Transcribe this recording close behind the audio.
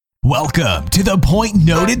Welcome to the Point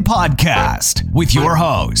Noted Podcast with your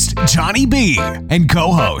host, Johnny B, and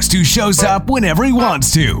co-host who shows up whenever he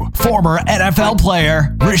wants to, former NFL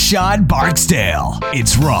player, Rashad Barksdale.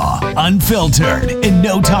 It's raw, unfiltered, and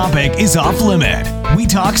no topic is off limit. We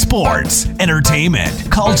talk sports,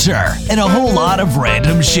 entertainment, culture, and a whole lot of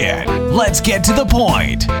random shit. Let's get to the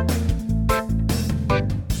point.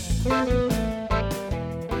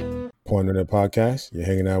 Point Noted Podcast. You're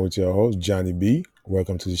hanging out with your host, Johnny B.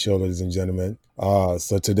 Welcome to the show, ladies and gentlemen.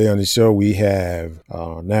 So today on the show, we have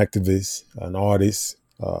an activist, an artist,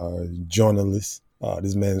 journalist.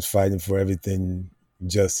 This man is fighting for everything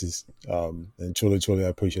justice. And truly, I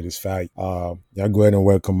appreciate his fight. Y'all go ahead and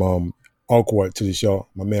welcome Awkward to the show.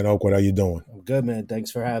 My man, Awkward, how you doing? I'm good, man.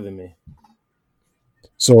 Thanks for having me.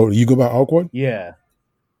 So you go by Awkward? Yeah.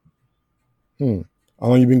 How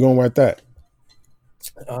long you been going like that?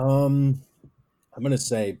 I'm going to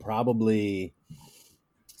say probably...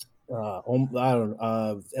 I don't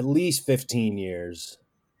know, at least 15 years.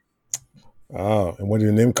 Oh, and where did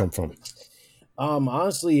the name come from?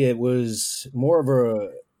 Honestly, it was more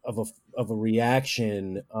of a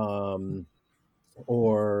reaction,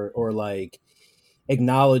 or like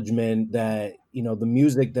acknowledgement that, you know, the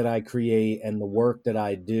music that I create and the work that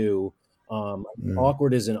I do,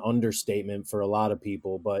 awkward is an understatement for a lot of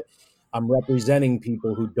people, but I'm representing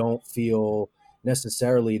people who don't feel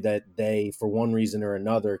necessarily that they, for one reason or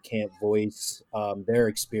another, can't voice their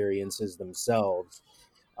experiences themselves.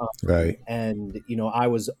 Right. And, you know, I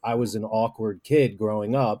was an awkward kid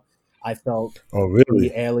growing up. I felt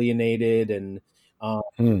really alienated, and,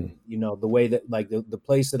 you know, the way that, like, the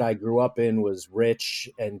place that I grew up in was rich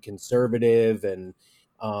and conservative and,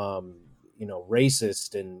 you know,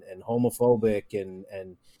 racist and homophobic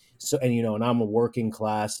and so, and, you know, and I'm a working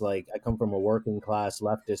class, like I come from a working class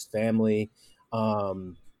leftist family.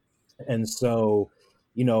 And so,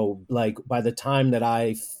 you know, like by the time that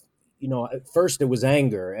you know, at first it was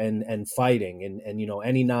anger and fighting and, you know,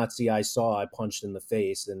 any Nazi I saw, I punched in the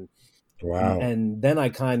face. And, wow. And then I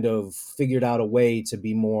kind of figured out a way to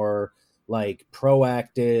be more like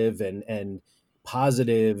proactive and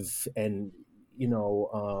positive and, you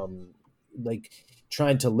know, like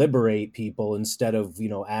trying to liberate people instead of, you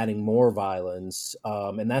know, adding more violence.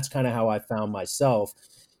 And that's kind of how I found myself.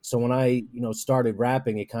 So when I, you know, started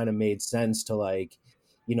rapping, it kind of made sense to, like,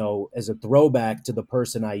 you know, as a throwback to the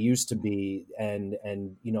person I used to be and,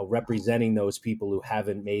 you know, representing those people who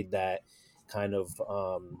haven't made that kind of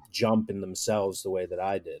jump in themselves the way that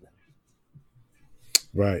I did.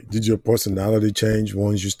 Right. Did your personality change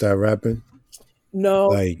once you start rapping? No.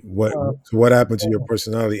 Like what happened to your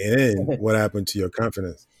personality and what happened to your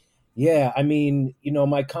confidence? Yeah. I mean, you know,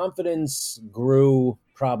 my confidence grew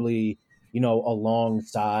probably, you know,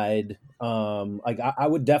 alongside, like I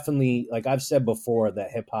would definitely, like I've said before,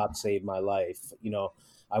 that hip hop saved my life. You know,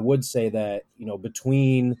 I would say that, you know,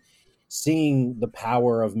 between seeing the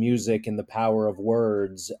power of music and the power of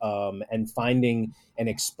words, and finding an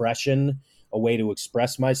expression, a way to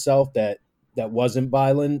express myself that wasn't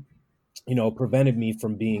violent, you know, prevented me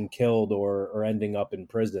from being killed or ending up in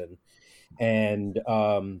prison. And,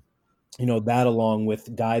 you know, that along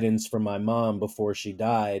with guidance from my mom before she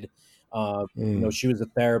died, you know, she was a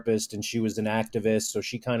therapist and she was an activist. So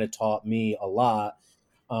she kind of taught me a lot.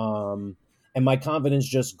 And my confidence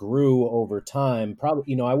just grew over time. Probably,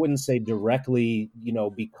 you know, I wouldn't say directly, you know,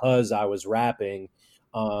 because I was rapping,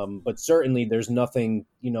 but certainly there's nothing,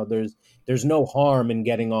 you know, there's no harm in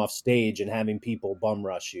getting off stage and having people bum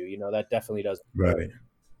rush you. You know, that definitely doesn't.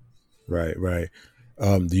 Right.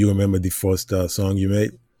 Do you remember the first song you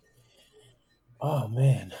made? Oh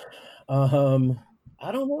man.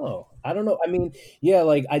 I don't know. I mean, yeah,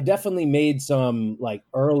 like I definitely made some like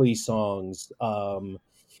early songs.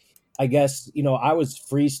 I guess, you know, I was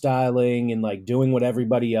freestyling and like doing what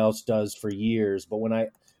everybody else does for years. But when I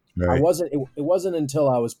wasn't, it wasn't until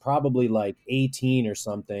I was probably like 18 or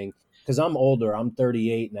something, because I'm older, I'm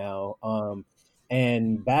 38 now.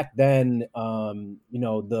 And back then, you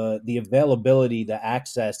know, the availability, the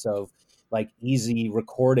access of like easy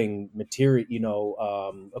recording material, you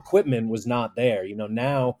know, equipment was not there. You know,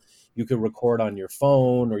 now you could record on your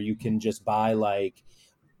phone or you can just buy like,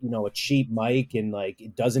 you know, a cheap mic and like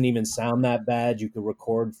it doesn't even sound that bad. You could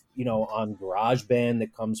record, you know, on GarageBand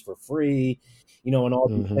that comes for free, you know, and all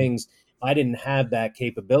these things. I didn't have that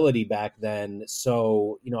capability back then.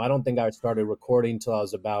 So, you know, I don't think I started recording till I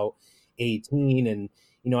was about 18. And,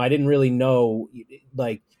 you know, I didn't really know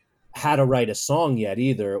like how to write a song yet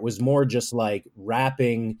either. It was more just like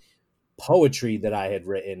rapping poetry that I had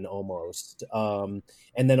written almost.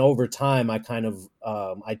 And then over time, I kind of,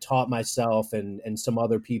 I taught myself and some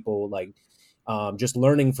other people like just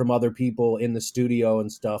learning from other people in the studio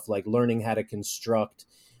and stuff, like learning how to construct,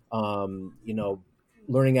 you know,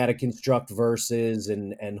 learning how to construct verses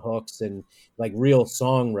and hooks and like real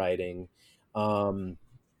songwriting. Um,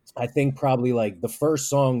 I think probably like the first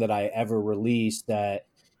song that I ever released that,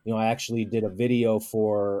 you know, I actually did a video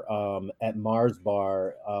for at Mars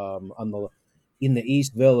Bar on the in the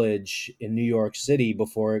East Village in New York City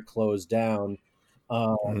before it closed down.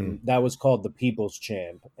 That was called The People's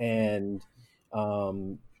Champ, and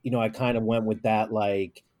you know, I kind of went with that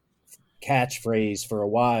like catchphrase for a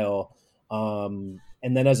while.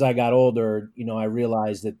 And then as I got older, you know, I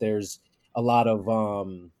realized that there's a lot of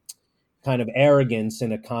kind of arrogance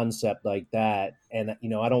in a concept like that, and you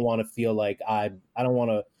know, I don't want to feel like I don't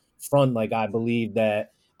want to front like I believe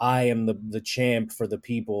that I am the champ for the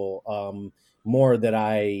people, more that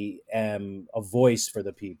I am a voice for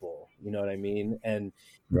the people, you know what I mean? And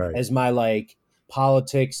Right. as my like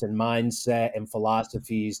politics and mindset and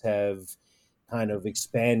philosophies have kind of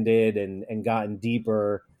expanded and gotten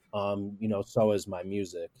deeper, you know, so is my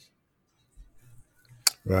music.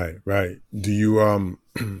 Right. Right. Do you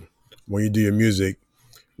when you do your music,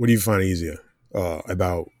 what do you find easier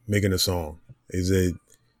about making a song? Is it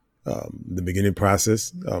the beginning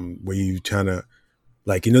process where you trying to,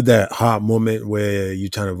 like, you know, that hot moment where you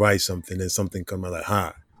trying to write something and something come out like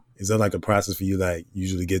hot? Is that like a process for you? Like,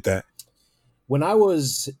 usually get that? When I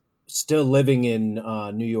was still living in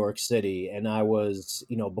New York City, and I was,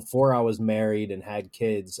 you know, before I was married and had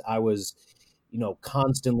kids, I was, you know,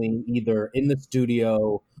 constantly either in the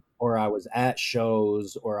studio or I was at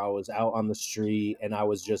shows or I was out on the street and I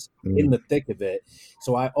was just in Mm, the thick of it.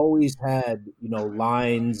 So I always had, you know,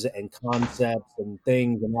 lines and concepts and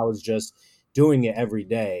things, and I was just doing it every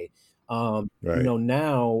day. You right. know,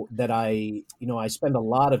 now that you know, I spend a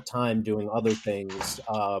lot of time doing other things,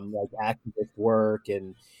 like activist work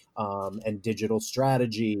and digital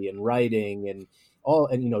strategy and writing and all,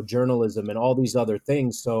 and, you know, journalism and all these other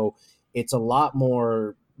things. So it's a lot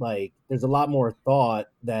more like there's a lot more thought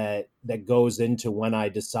that goes into when I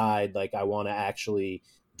decide like I want to actually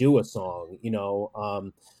do a song, you know.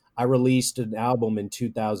 I released an album in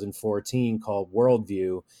 2014 called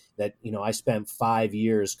Worldview that, you know, I spent 5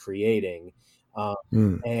 years creating. Um,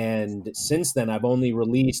 Mm, and since then, I've only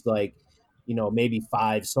released like, you know, maybe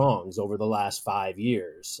 5 songs over the last 5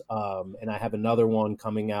 years. And I have another one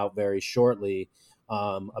coming out very shortly,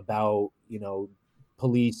 about, you know,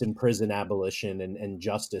 police and prison abolition and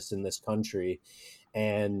justice in this country.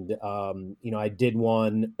 And, you know, I did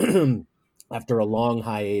one after a long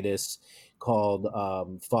hiatus called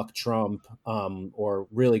Fuck Trump, or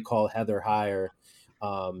really called Heather Heyer.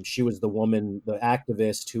 She was the woman, the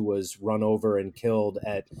activist who was run over and killed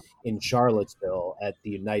in Charlottesville at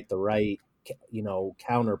the Unite the Right, you know,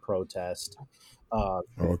 counter protest.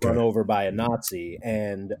 She was run okay. over by a Nazi,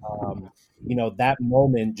 and you know, that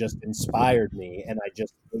moment just inspired me, and I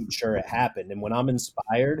just made sure it happened. And when I'm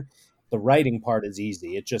inspired, the writing part is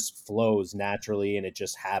easy; it just flows naturally, and it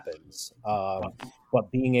just happens. But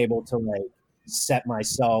being able to like set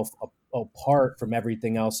myself apart from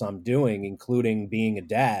everything else I'm doing, including being a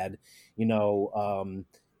dad, you know,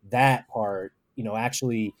 that part, you know,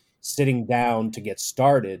 actually sitting down to get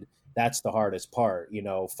started, that's the hardest part, you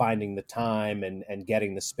know, finding the time and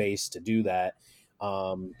getting the space to do that.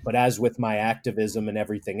 But as with my activism and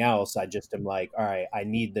everything else, I just am like, all right, I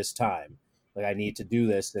need this time. Like I need to do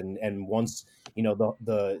this. And once, you know,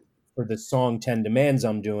 the for the song 10 Demands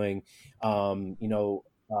I'm doing, you know,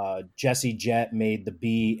 Jesse Jett made the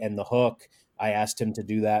beat and the hook. I asked him to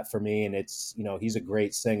do that for me, and it's, you know, he's a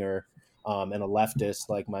great singer, and a leftist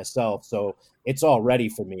like myself. So it's all ready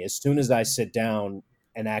for me. As soon as I sit down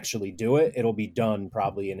and actually do it, it'll be done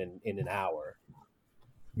probably in an hour.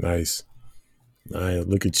 Nice. Nice.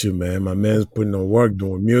 Look at you, man. My man's putting on work,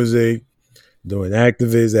 doing music, doing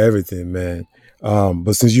activists, everything, man.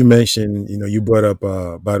 But since you mentioned, you know, you brought up,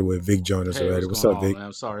 by the way, Vic joined us Hey, already. what's What's going up, on, Vic? man?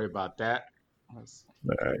 I'm sorry about that.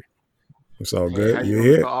 All right. It's all Hey, how good. you You doing,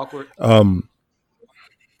 Mr. here? Awkward? Um,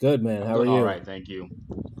 Good, man. I'm How are doing all you? right, thank you.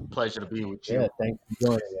 Pleasure to be with Yeah, you. thanks for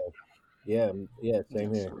joining us. Yeah, yeah,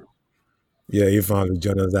 same Yes, here. sir. yeah, you finally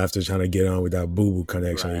joined us after trying to get on with that boo boo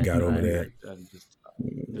connection you Right, got over right. there. Just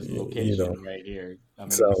this You know, location right here.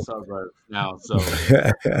 I'm in the so. suburbs now, so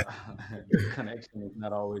the connection is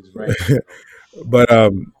not always right. But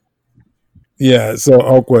yeah, so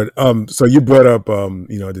awkward. So you brought up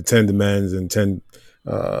you know, the 10 demands and 10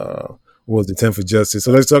 what was the 10 for justice.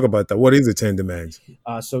 So let's talk about that. What is the 10 demands?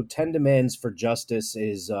 So 10 Demands for Justice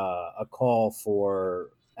is a call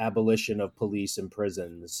for abolition of police and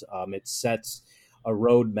prisons. It sets a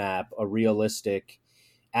roadmap, a realistic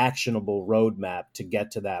actionable roadmap to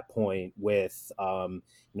get to that point with,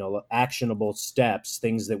 actionable steps,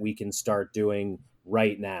 things that we can start doing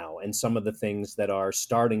right now, and some of the things that are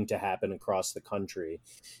starting to happen across the country.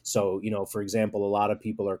 So, for example, a lot of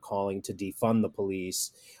people are calling to defund the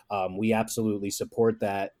police. We absolutely support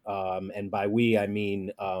that. And by we, I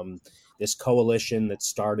mean this coalition that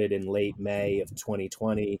started in late May of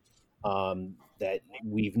 2020, that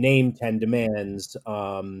we've named 10 Demands,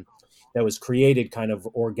 that was created kind of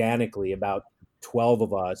organically, about 12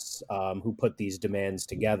 of us who put these demands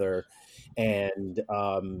together. And,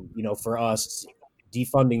 for us,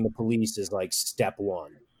 defunding the police is like step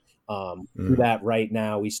one. Do that right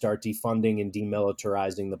now. We start defunding and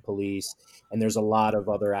demilitarizing the police. And there's a lot of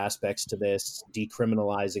other aspects to this,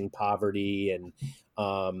 decriminalizing poverty and,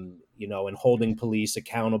 and holding police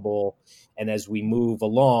accountable. And as we move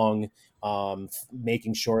along,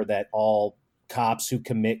 making sure that all cops who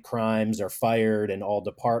commit crimes are fired and all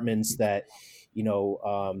departments that,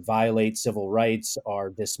 violate civil rights are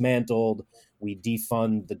dismantled. We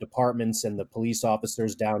defund the departments and the police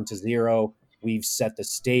officers down to zero. We've set the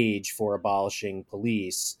stage for abolishing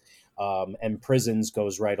police, and prisons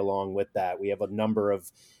goes right along with that. We have a number of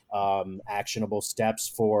actionable steps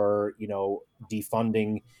for,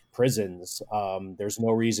 defunding prisons. There's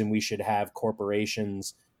no reason we should have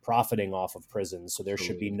corporations profiting off of prisons. So there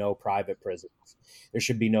should be no private prisons. There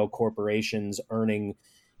should be no corporations earning,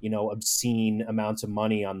 obscene amounts of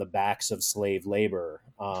money on the backs of slave labor.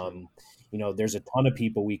 There's a ton of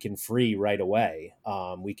people we can free right away.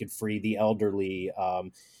 We could free the elderly,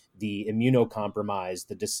 the immunocompromised,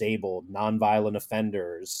 the disabled, nonviolent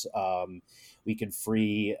offenders. We could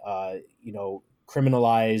free,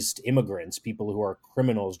 criminalized immigrants, people who are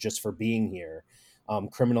criminals just for being here.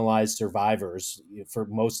 Criminalized survivors, for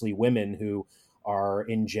mostly women who are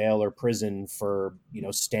in jail or prison for,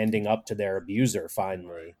 standing up to their abuser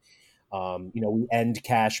finally. We end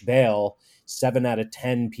cash bail. 7 out of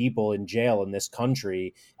 10 people in jail in this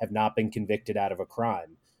country have not been convicted of a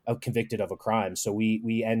crime. So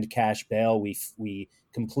we end cash bail. We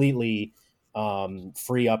completely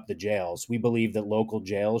free up the jails. We believe that local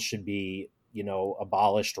jails should be,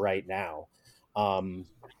 abolished right now.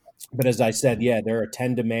 But as I said, there are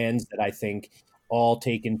 10 demands that I think all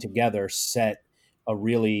taken together set a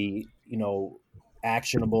really,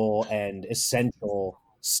 actionable and essential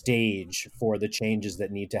stage for the changes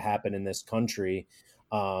that need to happen in this country.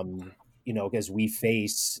 As we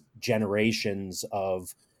face generations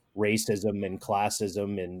of racism and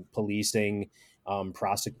classism and policing,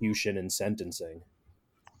 prosecution and sentencing.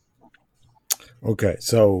 Okay.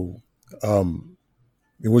 So,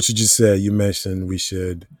 what you just said, you mentioned we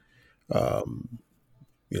should,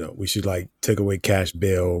 we should like take away cash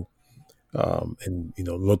bail, and,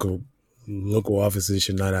 local officers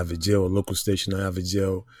should not have a jail, or local state should not have a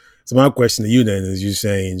jail. So my question to you then is, you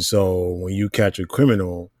saying, so when you catch a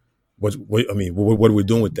criminal, what are we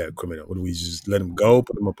doing with that criminal? Would we just let them go,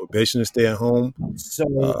 put them on probation and stay at home? So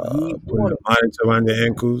put a monitor around their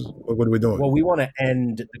ankles? What are we doing? Well, we want to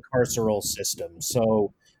end the carceral system.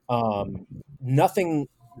 So nothing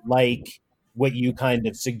like what you kind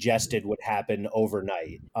of suggested would happen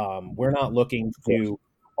overnight. We're not looking to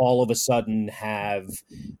all of a sudden have,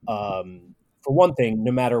 for one thing,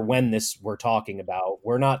 no matter when this we're talking about,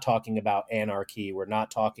 we're not talking about anarchy. We're not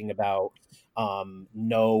talking about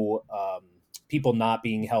people not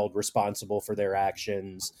being held responsible for their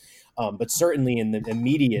actions. But certainly in the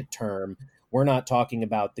immediate term, we're not talking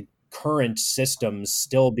about the current systems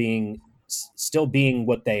still being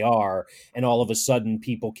what they are, and all of a sudden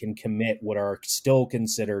people can commit what are still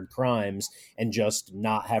considered crimes and just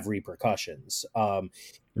not have repercussions.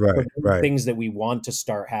 Right. Things that we want to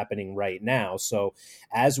start happening right now. So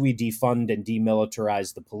as we defund and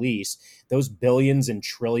demilitarize the police, those billions and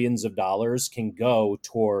trillions of dollars can go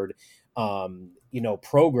toward,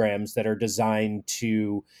 programs that are designed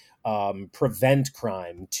to prevent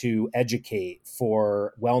crime, to educate,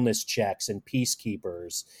 for wellness checks and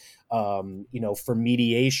peacekeepers, for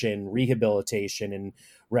mediation, rehabilitation, and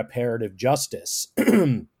reparative justice.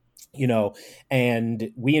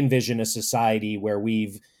 And we envision a society where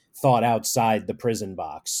we've thought outside the prison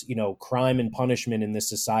box. Crime and punishment in this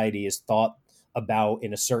society is thought about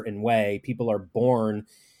in a certain way. People are born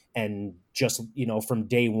and just, from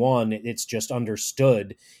day one, it's just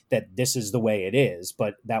understood that this is the way it is.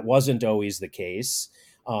 But that wasn't always the case.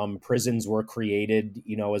 Prisons were created,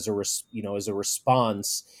 as a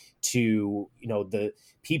response to, the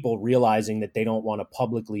people realizing that they don't want to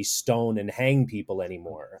publicly stone and hang people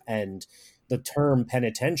anymore. And the term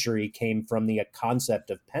penitentiary came from the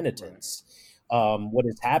concept of penitence. What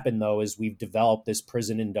has happened, though, is we've developed this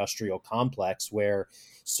prison industrial complex where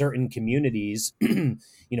certain communities,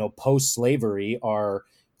 post-slavery are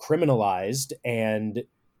criminalized, and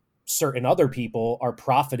certain other people are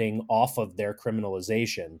profiting off of their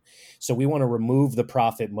criminalization. So we want to remove the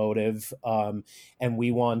profit motive, and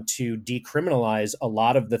we want to decriminalize a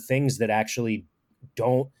lot of the things that actually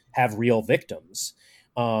don't have real victims.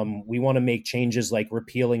 We want to make changes like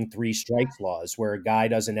repealing 3 strikes laws, where a guy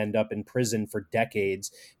doesn't end up in prison for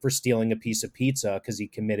decades for stealing a piece of pizza because he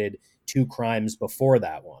committed 2 crimes before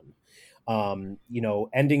that one.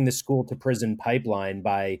 Ending the school to prison pipeline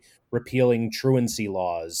by repealing truancy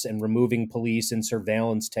laws and removing police and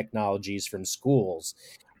surveillance technologies from schools.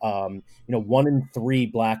 1 in 3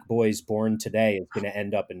 Black boys born today is going to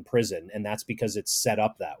end up in prison, and that's because it's set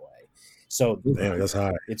up that way. So Damn, that's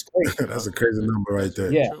high. It's crazy. That's a crazy number right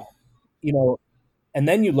there. Yeah. And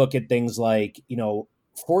then you look at things like,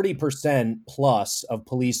 40% plus of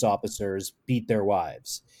police officers beat their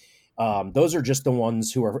wives. Those are just the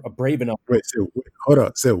ones who are brave enough. Wait, hold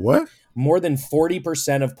up. Say what? More than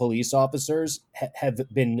 40% of police officers have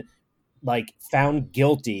been found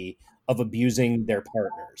guilty of abusing their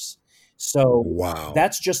partners. So wow,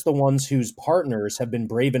 that's just the ones whose partners have been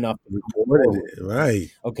brave enough to reported it,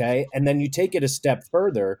 right? Okay. And then you take it a step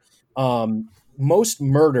further. Most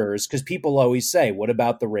murders, because people always say, what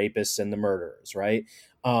about the rapists and the murderers, right?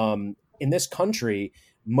 In this country,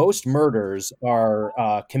 most murders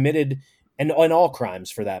are committed, and all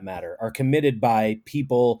crimes for that matter, are committed by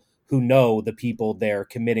people who know the people they're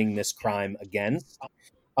committing this crime against.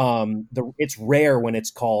 It's rare when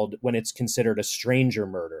it's considered a stranger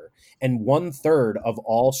murder, and 1/3 of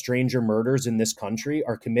all stranger murders in this country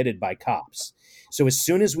are committed by cops. So as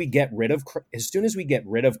soon as we get rid of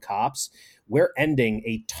cops, we're ending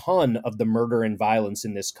a ton of the murder and violence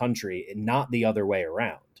in this country, and not the other way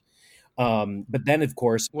around. But then, of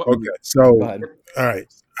course, okay. So, all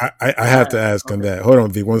right, I have to ask on that. Hold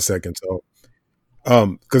on, V, 1 second. So,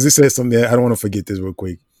 because it says something, I don't want to forget this real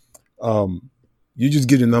quick. You just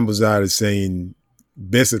give the numbers out as saying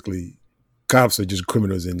basically cops are just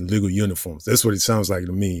criminals in legal uniforms. That's what it sounds like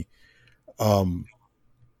to me. And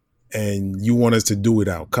you want us to do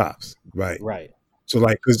without cops, right? Right. So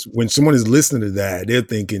because when someone is listening to that, they're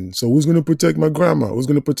thinking, so who's going to protect my grandma? Who's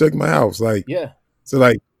going to protect my house? Yeah.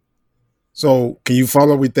 So can you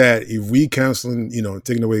follow with that? If we canceling,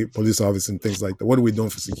 taking away police officers and things like that, what are we doing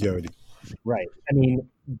for security? Right. I mean,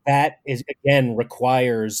 that is, again,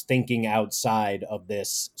 requires thinking outside of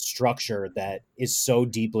this structure that is so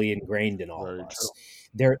deeply ingrained in all of us.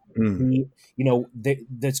 This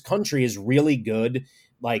country is really good,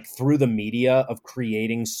 through the media, of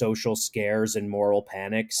creating social scares and moral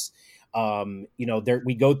panics.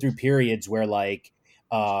 We go through periods where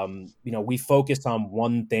we focus on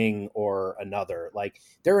one thing or another.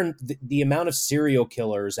 The amount of serial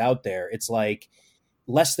killers out there, it's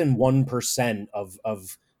less than 1%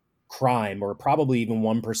 of crime, or probably even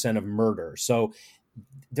 1% of murder. So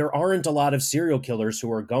there aren't a lot of serial killers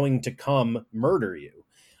who are going to come murder you.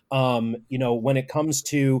 When it comes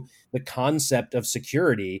to the concept of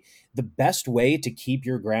security, the best way to keep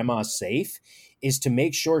your grandma safe is to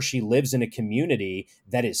make sure she lives in a community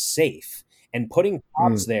that is safe. And putting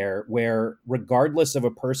cops there where, regardless of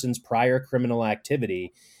a person's prior criminal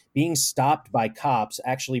activity, being stopped by cops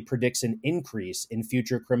actually predicts an increase in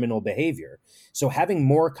future criminal behavior. So having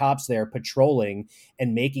more cops there patrolling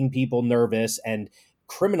and making people nervous and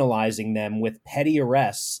criminalizing them with petty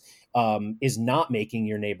arrests is not making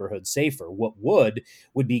your neighborhood safer. What would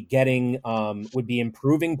be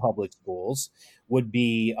improving public schools, would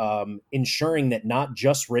be ensuring that not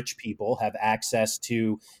just rich people have access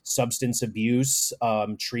to substance abuse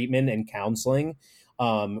treatment and counseling,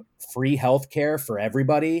 free healthcare for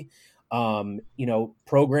everybody,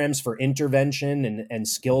 programs for intervention and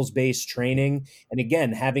skills-based training. And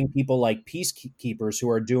again, having people like peacekeepers who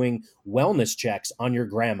are doing wellness checks on your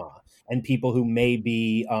grandma and people who may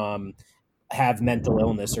be have mental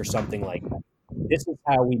illness or something like that. This is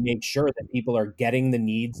how we make sure that people are getting the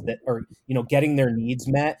needs that are, getting their needs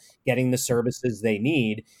met, getting the services they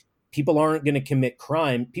need. People aren't going to commit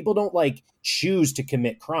crime. People don't choose to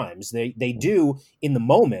commit crimes. They do in the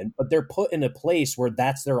moment, but they're put in a place where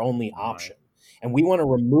that's their only option. And we want to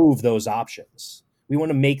remove those options. We want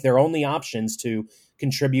to make their only options to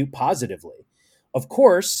contribute positively. Of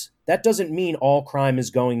course, that doesn't mean all crime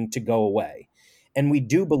is going to go away. And we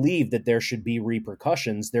do believe that there should be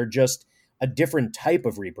repercussions. They're just a different type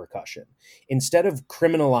of repercussion. Instead of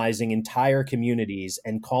criminalizing entire communities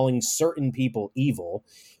and calling certain people evil,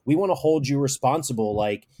 we want to hold you responsible,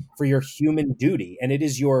 like, for your human duty. And it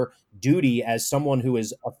is your duty as someone who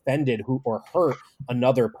is offended or hurt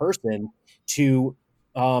another person to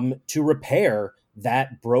repair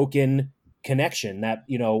that broken connection, that,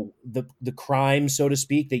 the crime, so to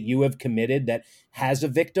speak, that you have committed that has a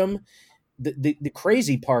victim. The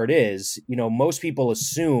crazy part is, most people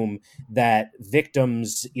assume that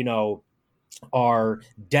victims, are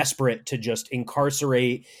desperate to just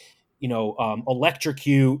incarcerate,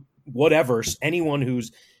 electrocute, whatever, anyone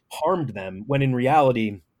who's harmed them, when in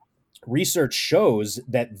reality, research shows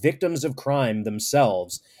that victims of crime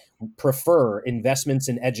themselves prefer investments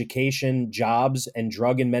in education, jobs, and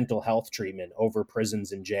drug and mental health treatment over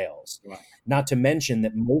prisons and jails. Right. Not to mention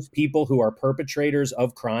that most people who are perpetrators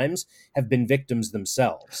of crimes have been victims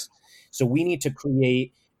themselves. So we need to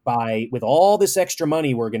create, with all this extra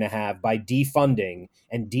money we're going to have, by defunding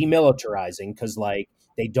and demilitarizing, because, like,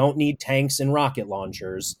 they don't need tanks and rocket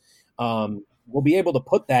launchers. We'll be able to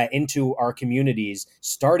put that into our communities,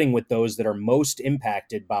 starting with those that are most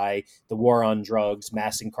impacted by the war on drugs,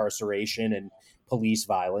 mass incarceration, and police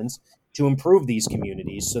violence, to improve these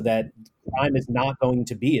communities so that crime is not going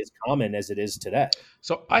to be as common as it is today.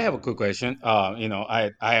 So I have a quick question.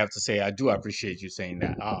 I have to say I do appreciate you saying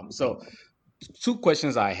that. So two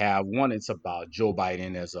questions I have. One, it's about Joe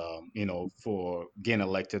Biden as for getting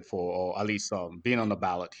elected for, or at least being on the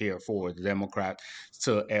ballot here for the Democrat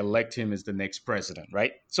to elect him as the next president,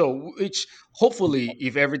 right? So, which hopefully,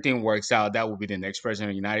 if everything works out, that will be the next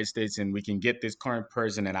president of the United States, and we can get this current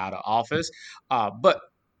president out of office. But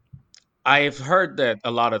I've heard that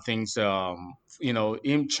a lot of things,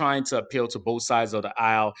 him trying to appeal to both sides of the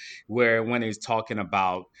aisle, where when he's talking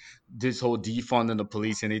about this whole defunding the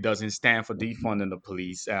police, and he doesn't stand for defunding the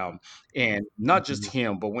police, and not just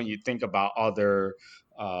him, but when you think about other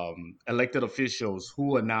elected officials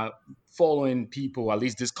who are not following people, at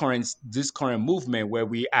least this current movement where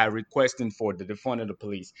we are requesting for the defunding of the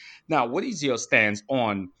police. Now, what is your stance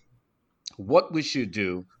on what we should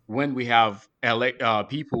do when we have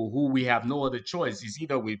people who we have no other choice? Is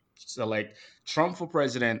either we select Trump for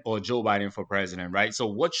president or Joe Biden for president, right? So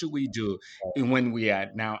what should we do when we are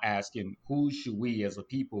now asking who should we as a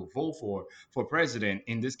people vote for president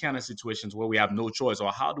in this kind of situations where we have no choice?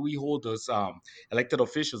 Or how do we hold those elected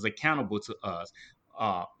officials accountable to us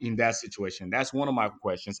in that situation? That's one of my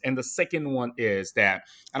questions. And the second one is that,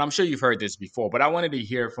 and I'm sure you've heard this before, but I wanted to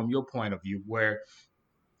hear from your point of view, where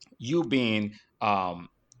you being a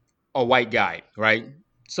white guy, right?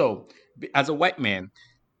 So as a white man,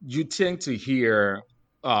 you tend to hear,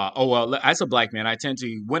 as a black man, I tend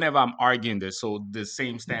to, whenever I'm arguing this, so the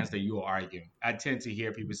same stance that you are arguing, I tend to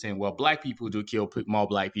hear people saying, well, black people do kill more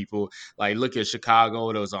black people. Like, look at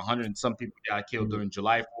Chicago, there was 100 and some people got killed during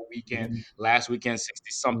July 4th weekend. Last weekend,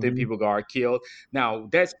 60-something people got killed. Now,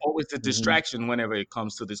 that's always the distraction whenever it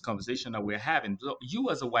comes to this conversation that we're having. So you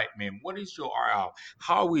as a white man, what is your RL?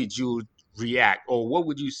 How would you react, or what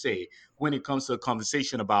would you say when it comes to a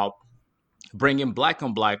conversation about bringing black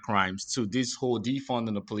on black crimes to this whole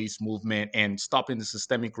defunding the police movement and stopping the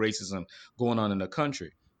systemic racism going on in the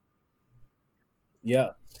country? Yeah.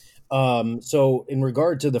 So in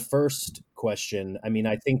regard to the first question, I mean,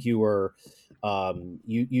 I think you were,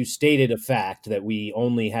 you stated a fact that we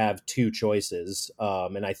only have two choices.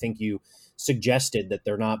 And I think you suggested that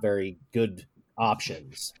they're not very good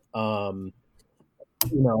options. I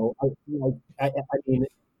mean,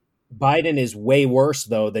 Biden is way worse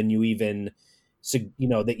though than you even,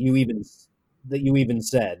 that you even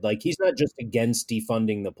said. Like, he's not just against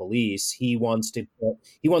defunding the police. He wants to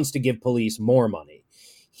give police more money.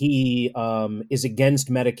 He is against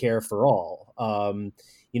Medicare for all.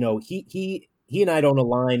 He and I don't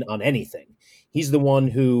align on anything. He's the one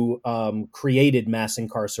who created mass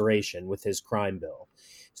incarceration with his crime bill.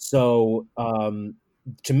 So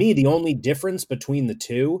to me, the only difference between the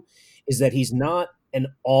two is that he's not an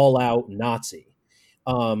all-out Nazi,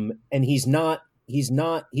 and he's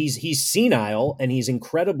senile, and he's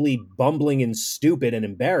incredibly bumbling and stupid and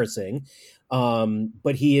embarrassing.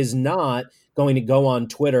 But he is not going to go on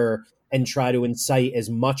Twitter and try to incite as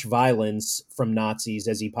much violence from Nazis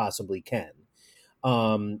as he possibly can.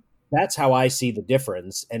 That's how I see the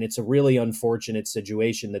difference. And it's a really unfortunate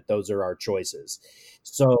situation that those are our choices.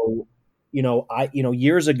 So,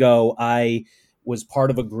 years ago, I was part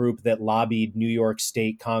of a group that lobbied New York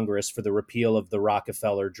State Congress for the repeal of the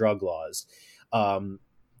Rockefeller drug laws. And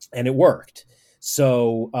it worked.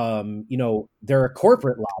 So, they're a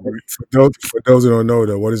corporate lobby. For those who don't know,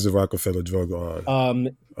 though, what is the Rockefeller drug law?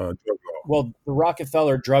 Well, the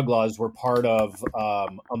Rockefeller drug laws were part of a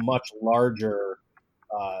much larger,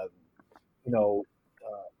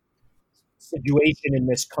 situation in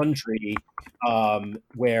this country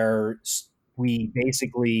where we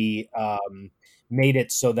basically made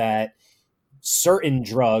it so that certain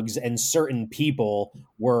drugs and certain people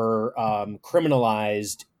were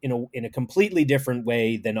criminalized in a completely different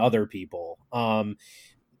way than other people.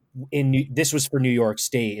 This was for New York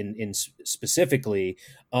State in specifically,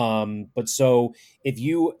 but so if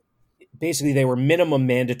you basically they were minimum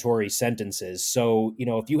mandatory sentences. So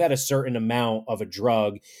if you had a certain amount of a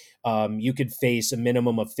drug, you could face a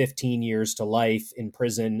minimum of 15 years to life in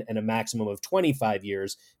prison and a maximum of 25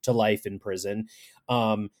 years to life in prison.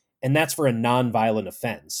 And that's for a nonviolent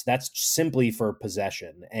offense. That's simply for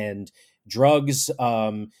possession. And drugs,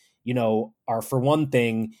 are, for one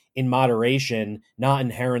thing, in moderation, not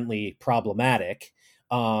inherently problematic.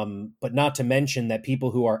 But not to mention that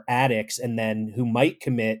people who are addicts and then who might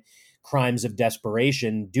commit crimes of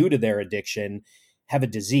desperation due to their addiction have a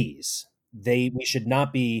disease. We should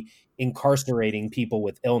not be incarcerating people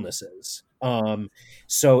with illnesses.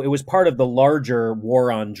 So it was part of the larger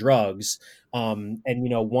war on drugs. And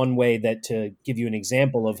one way that, to give you an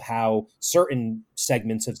example of how certain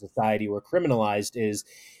segments of society were criminalized, is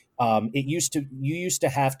you used to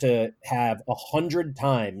have 100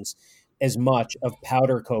 times as much of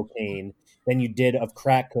powder cocaine than you did of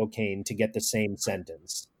crack cocaine to get the same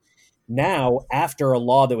sentence. Now, after a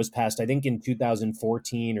law that was passed, I think in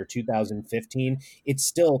 2014 or 2015, it's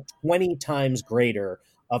still 20 times greater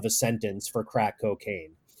of a sentence for crack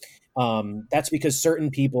cocaine. That's because certain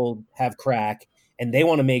people have crack and they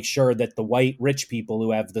want to make sure that the white rich people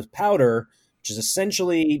who have the powder, which is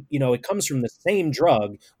essentially, it comes from the same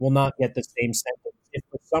drug, will not get the same sentence if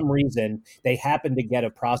for some reason they happen to get a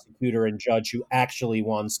prosecutor and judge who actually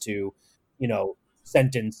wants to,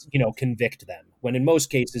 sentence, convict them, when in most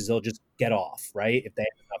cases they'll just get off, right, if they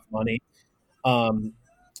have enough money.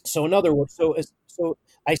 So in other words, so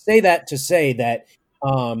I say that to say that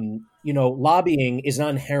lobbying is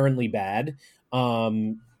not inherently bad.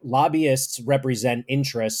 Lobbyists represent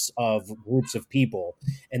interests of groups of people,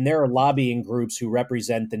 and there are lobbying groups who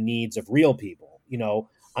represent the needs of real people.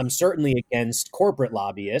 I'm certainly against corporate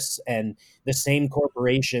lobbyists, and the same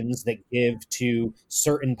corporations that give to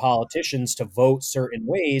certain politicians to vote certain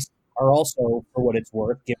ways are also, for what it's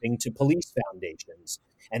worth, giving to police foundations.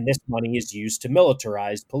 And this money is used to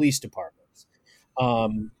militarize police departments.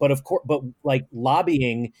 But like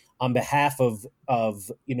lobbying on behalf of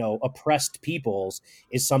oppressed peoples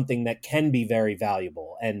is something that can be very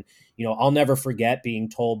valuable. And I'll never forget being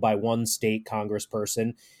told by one state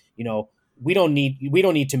congressperson, we don't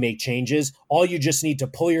need to make changes. All you just need to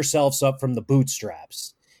pull yourselves up from the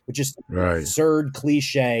bootstraps, which is Right. absurd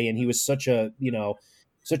cliche. And he was such a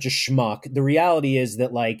schmuck. The reality is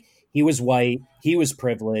that, like, he was white, he was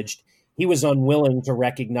privileged, he was unwilling to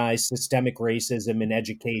recognize systemic racism in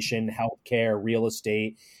education, healthcare, real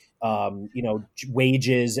estate,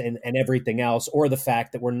 wages, and everything else, or the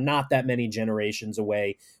fact that we're not that many generations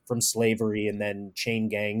away from slavery and then chain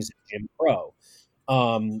gangs and Jim Crow.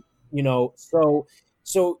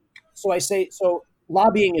 So I say, so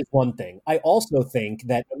lobbying is one thing. I also think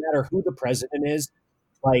that no matter who the president is,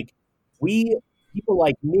 like, people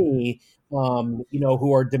like me,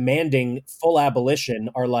 who are demanding full abolition,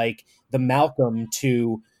 are like the Malcolm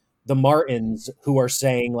to the Martins, who are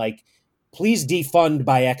saying, like, please defund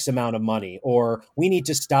by X amount of money, or we need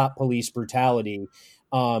to stop police brutality.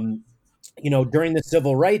 During the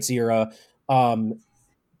civil rights era,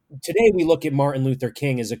 today we look at Martin Luther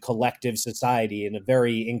King as a collective society in a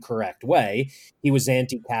very incorrect way. He was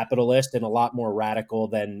anti-capitalist and a lot more radical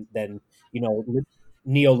than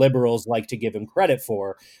neoliberals like to give him credit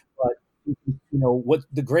for. But what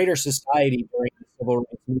the greater society during the civil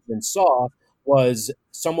rights movement saw was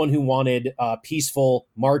someone who wanted peaceful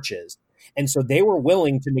marches. And so they were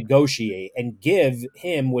willing to negotiate and give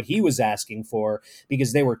him what he was asking for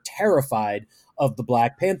because they were terrified of the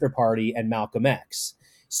Black Panther Party and Malcolm X.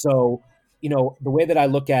 So, the way that I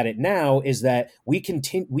look at it now is that we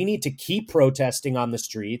need to keep protesting on the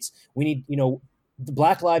streets. We need, the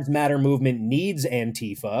Black Lives Matter movement needs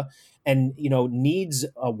Antifa and, needs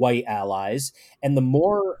white allies. And the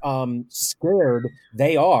more scared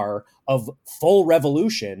they are of full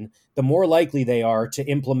revolution, the more likely they are to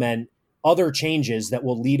implement other changes that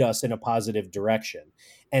will lead us in a positive direction.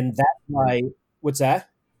 And that's why, what's that?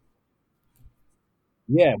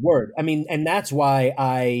 Yeah, word. I mean, and that's why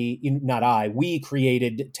we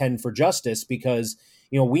created 10 for Justice, because,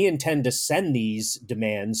 we intend to send these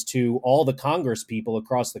demands to all the Congress people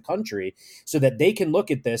across the country so that they can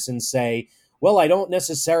look at this and say, well, I don't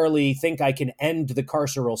necessarily think I can end the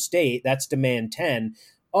carceral state. That's demand 10.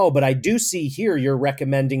 oh, but I do see here you're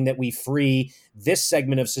recommending that we free this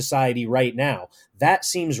segment of society right now. That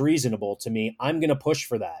seems reasonable to me. I'm going to push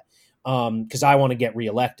for that because I want to get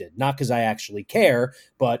reelected, not because I actually care,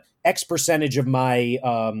 but X percentage of my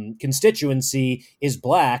constituency is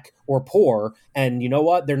black or poor. And you know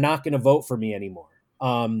what? They're not going to vote for me anymore.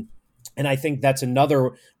 And I think that's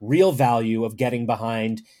another real value of getting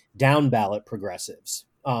behind down ballot progressives.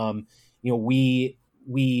 We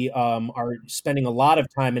are spending a lot of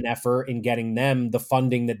time and effort in getting them the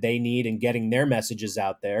funding that they need and getting their messages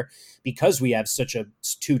out there because we have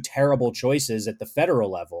two terrible choices at the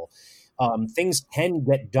federal level. Things can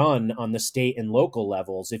get done on the state and local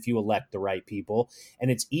levels if you elect the right people,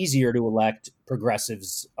 and it's easier to elect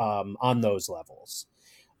progressives on those levels.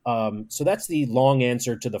 So that's the long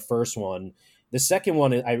answer to the first one. The second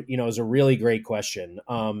one, is a really great question.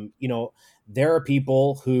 There are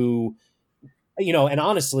people who, and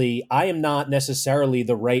honestly, I am not necessarily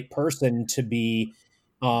the right person to be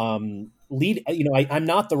lead. I'm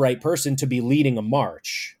not the right person to be leading a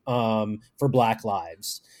march for Black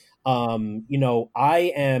Lives.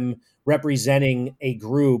 I am representing a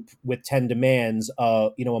group with 10 demands,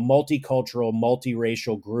 a multicultural,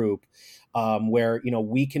 multiracial group where,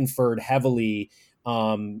 we conferred heavily,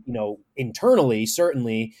 internally,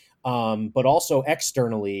 certainly, but also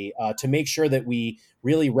externally to make sure that we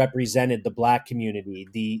really represented the Black community,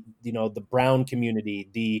 the brown community,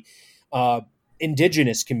 the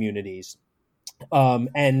indigenous communities. So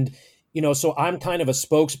I'm kind of a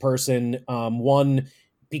spokesperson, one,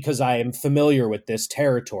 because I am familiar with this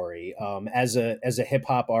territory. As a hip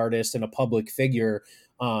hop artist and a public figure,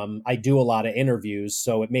 I do a lot of interviews,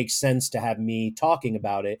 so it makes sense to have me talking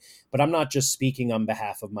about it. But I'm not just speaking on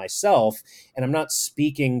behalf of myself, and I'm not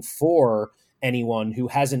speaking for anyone who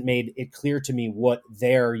hasn't made it clear to me what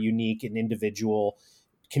their unique and individual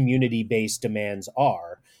community-based demands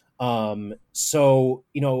are. I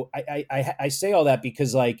say all that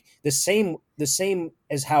because like the same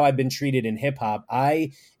as how I've been treated in hip hop,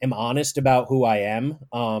 I am honest about who I am.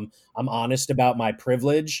 I'm honest about my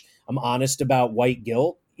privilege. I'm honest about white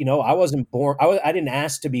guilt. I wasn't born. I didn't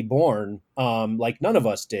ask to be born. Like none of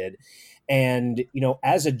us did. And,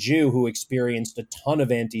 as a Jew who experienced a ton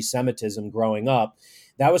of anti-Semitism growing up,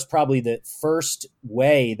 that was probably the first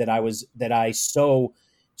way that I so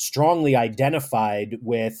strongly identified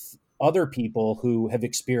with other people who have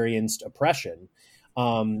experienced oppression.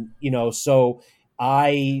 So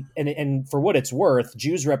and for what it's worth,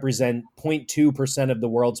 Jews represent 0.2% of the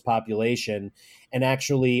world's population and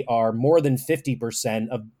actually are more than 50%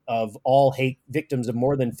 of all hate victims of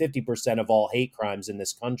more than 50% of all hate crimes in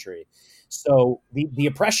this country. So the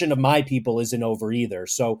oppression of my people isn't over either.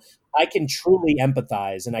 So I can truly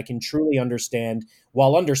empathize and I can truly understand,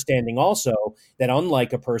 while understanding also that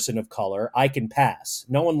unlike a person of color, I can pass.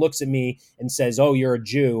 No one looks at me and says, "Oh, you're a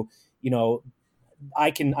Jew."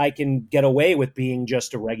 I can get away with being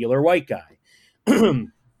just a regular white guy.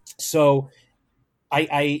 So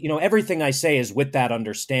everything I say is with that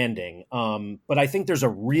understanding. But I think there's a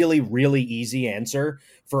really, really easy answer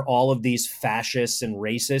for all of these fascists and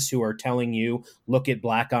racists who are telling you, look at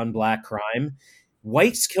black on black crime.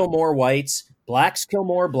 Whites kill more whites, blacks kill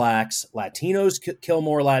more blacks, Latinos kill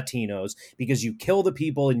more Latinos because you kill the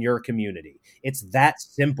people in your community. It's that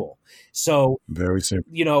simple. So very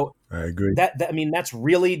simple. I agree. That's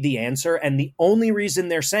really the answer. And the only reason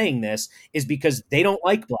they're saying this is because they don't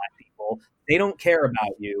like black people. They don't care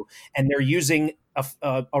about you. And they're using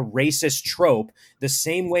a racist trope the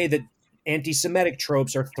same way that anti-Semitic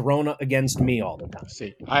tropes are thrown against me all the time.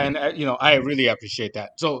 See, I really appreciate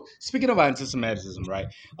that. So speaking of anti-Semitism, right?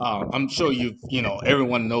 I'm sure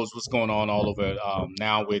everyone knows what's going on all over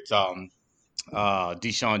now with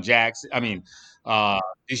Deshaun Jackson.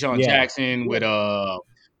 Jackson with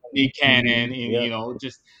Nick Cannon,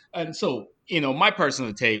 and so my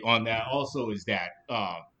personal take on that also is that.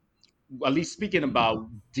 At least speaking about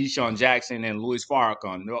Deshaun Jackson and Louis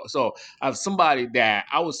Farrakhan. So I have somebody that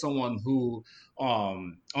I was someone who,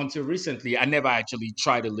 until recently, I never actually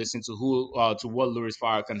tried to listen to what Louis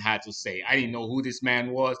Farrakhan had to say. I didn't know who this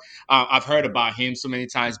man was. I've heard about him so many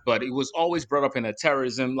times, but it was always brought up in a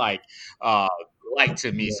terrorism light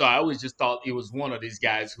to me. So I always just thought it was one of these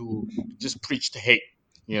guys who just preached hate.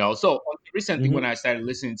 So recently when I started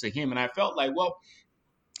listening to him, and I felt like, well,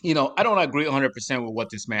 I don't agree 100% with what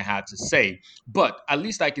this man had to say, but at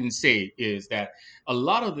least I can say is that a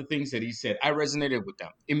lot of the things that he said, I resonated with them.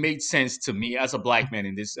 It made sense to me as a black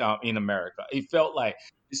man in America. It felt like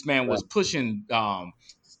this man was pushing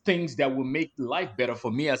things that would make life better for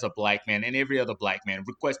me as a black man and every other black man,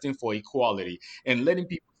 requesting for equality and letting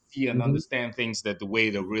people see and understand things that the way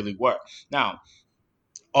they really were. Now,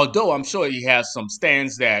 although I'm sure he has some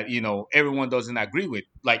stands that everyone doesn't agree with.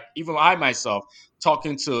 Like even I myself,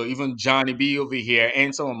 talking to even Johnny B over here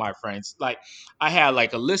and some of my friends, like I had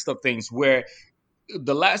like a list of things where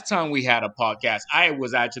the last time we had a podcast, I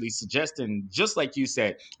was actually suggesting, just like you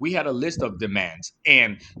said, we had a list of demands,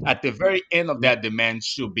 and at the very end of that demand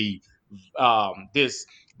should be this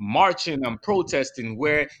marching and protesting,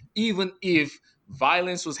 where even if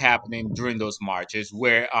violence was happening during those marches,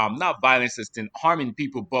 where not violence is harming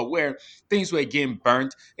people, but where things were getting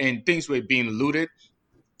burnt and things were being looted,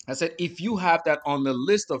 I said, if you have that on the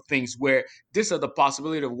list of things where this are the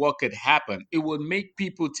possibility of what could happen, it would make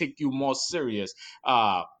people take you more serious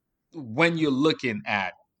when you're looking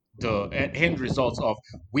at the end results of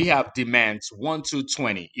we have demands 1 to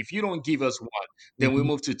 20. If you don't give us one, then we Mhm.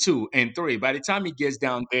 move to 2 and 3. By the time it gets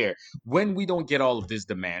down there, when we don't get all of these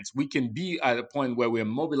demands, we can be at a point where we're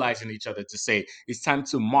mobilizing each other to say it's time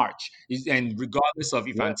to march. And regardless of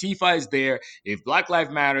if Yeah. Antifa is there, if Black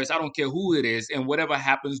Lives Matters, I don't care who it is, and whatever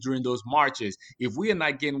happens during those marches, if we are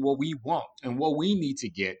not getting what we want and what we need to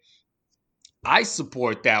get, I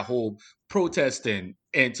support that whole protesting,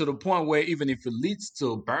 and to the point where even if it leads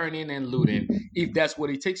to burning and looting, if that's what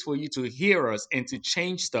it takes for you to hear us and to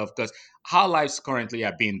change stuff, because our lives currently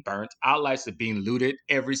are being burnt, our lives are being looted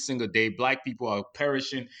every single day. Black people are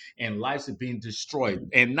perishing and lives are being destroyed,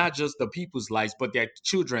 and not just the people's lives, but their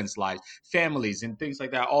children's lives, families, and things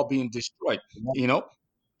like that, all being destroyed. Yeah. You know,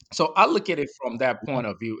 so I look at it from that point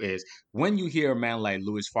of view is when you hear a man like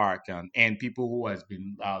Louis Farrakhan and people who has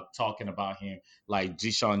been talking about him like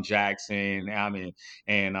Deshaun Jackson, I mean,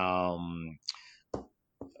 and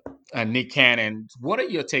Nick Cannon, what are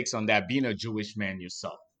your takes on that? Being a Jewish man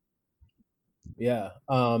yourself, Yeah.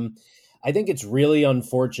 I think it's really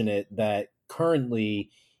unfortunate that currently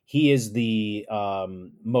he is the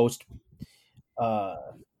most uh,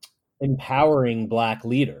 empowering Black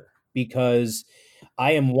leader, because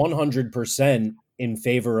I am 100% in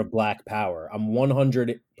favor of Black power. I'm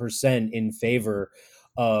 100% in favor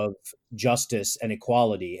of justice and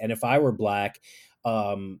equality. And if I were Black,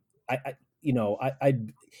 I you know,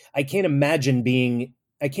 I can't imagine being.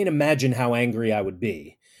 I can't imagine how angry I would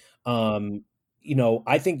be. Um,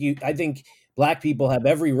 I think Black people have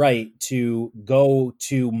every right to go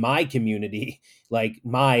to my community, like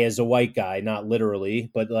my as a white guy, not literally,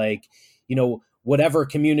 but like, whatever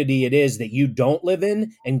community it is that you don't live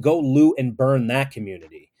in, and go loot and burn that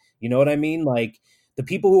community. You know what I mean? Like, the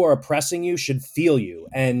people who are oppressing you should feel you.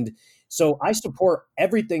 And so I support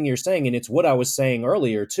everything you're saying. And it's what I was saying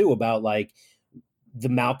earlier too about like the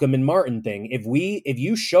Malcolm and Martin thing. If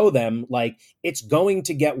you show them like it's going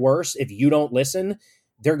to get worse if you don't listen,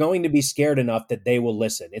 they're going to be scared enough that they will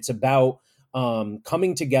listen. It's about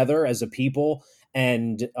coming together as a people,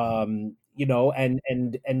 and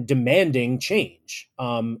and demanding change,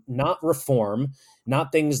 not reform,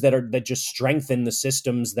 not things that just strengthen the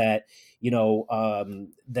systems that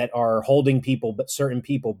that are holding people, but certain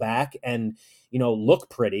people back, and look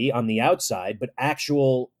pretty on the outside, but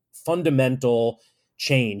actual fundamental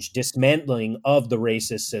change, dismantling of the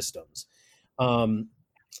racist systems. Um,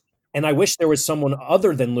 and I wish there was someone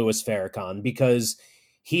other than Louis Farrakhan, because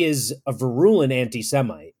he is a virulent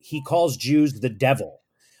anti-Semite. He calls Jews the devil.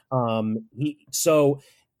 And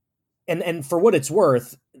for what it's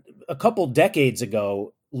worth, a couple decades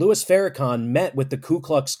ago, Louis Farrakhan met with the Ku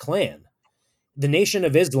Klux Klan. The Nation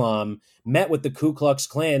of Islam met with the Ku Klux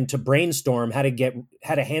Klan to brainstorm how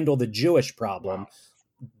to handle the Jewish problem, wow,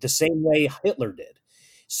 the same way Hitler did.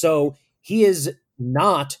 So he is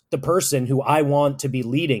not the person who I want to be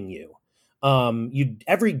leading you.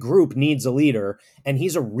 Every group needs a leader, and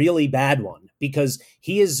he's a really bad one, because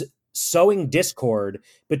he is sowing discord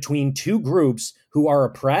between two groups who are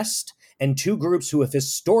oppressed and two groups who have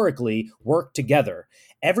historically worked together.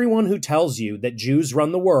 Everyone who tells you that Jews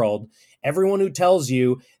run the world, everyone who tells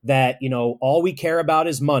you that, all we care about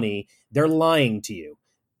is money, they're lying to you.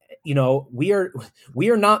 We are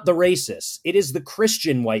not the racists. It is the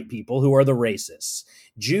Christian white people who are the racists.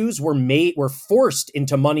 Jews were forced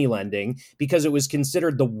into money lending because it was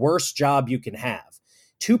considered the worst job you can have.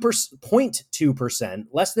 0.2%,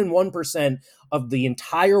 less than 1% of the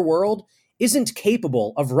entire world isn't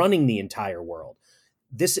capable of running the entire world.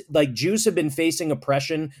 Jews have been facing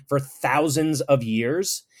oppression for thousands of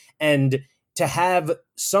years, and to have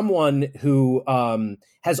someone who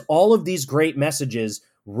has all of these great messages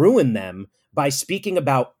ruin them by speaking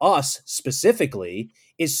about us specifically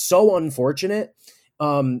is so unfortunate.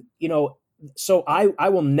 So I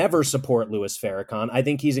will never support Louis Farrakhan. I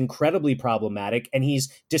think he's incredibly problematic, and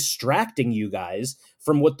he's distracting you guys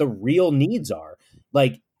from what the real needs are.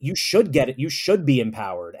 Like, you should get it. You should be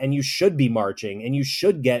empowered, and you should be marching, and you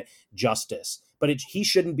should get justice. But he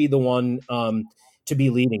shouldn't be the one to be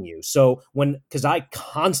leading you. So because I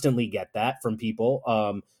constantly get that from people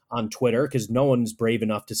on Twitter, because no one's brave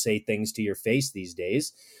enough to say things to your face these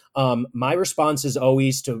days. My response is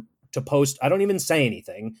always to post. I don't even say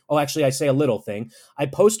anything. Oh, actually, I say a little thing. I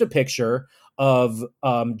post a picture of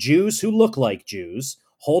Jews who look like Jews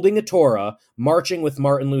holding a Torah, marching with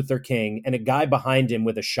Martin Luther King, and a guy behind him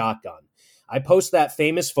with a shotgun. I post that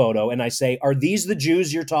famous photo and I say, are these the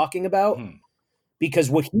Jews you're talking about?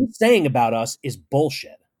 Because what he's saying about us is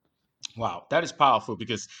bullshit. Wow, that is powerful,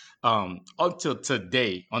 because until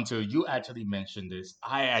today, until you actually mentioned this,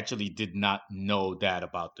 I actually did not know that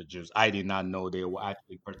about the Jews. I did not know they were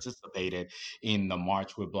actually participated in the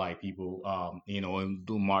March with Black people, and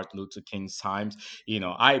do Martin Luther King's times.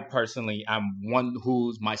 I personally am one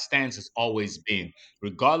whose my stance has always been,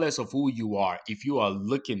 regardless of who you are, if you are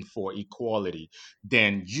looking for equality,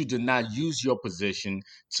 then you do not use your position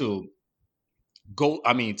to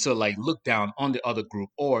to like look down on the other group,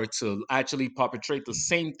 or to actually perpetrate the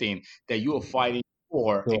same thing that you are fighting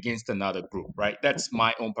for against another group, right? That's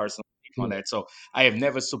my own personal take on that. So I have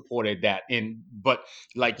never supported that. But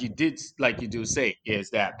like you do say, is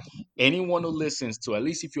that anyone who listens to, at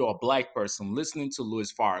least if you're a Black person listening to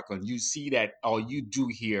Louis Farrakhan, you see that, or you do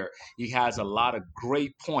hear, he has a lot of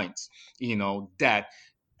great points, that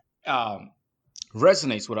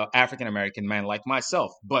resonates with an African American man like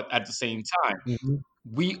myself. But at the same time,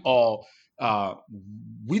 we all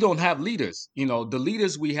we don't have leaders. The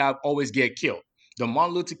leaders we have always get killed. The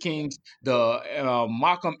Martin Luther Kings, the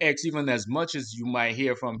Malcolm X, even as much as you might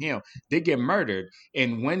hear from him, they get murdered.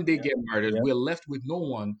 And when they get murdered, we're left with no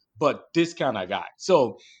one but this kind of guy.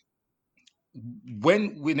 So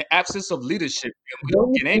when in the absence of leadership, we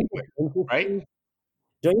don't get anywhere, right?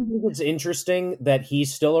 Don't you think it's interesting that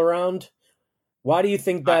he's still around? Why do you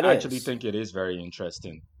think that I actually think it is very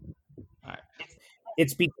interesting.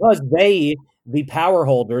 It's because the power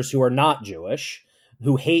holders who are not Jewish,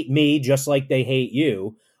 who hate me just like they hate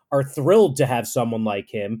you, are thrilled to have someone like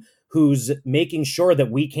him who's making sure that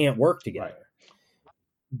we can't work together.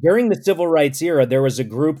 Right. During the civil rights era, there was a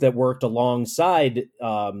group that worked alongside,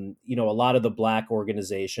 a lot of the Black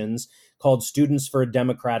organizations called Students for a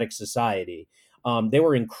Democratic Society. They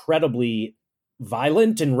were incredibly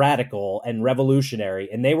violent and radical and revolutionary,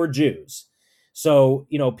 and they were Jews. So,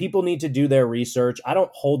 people need to do their research. I don't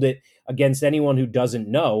hold it against anyone who doesn't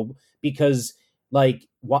know, because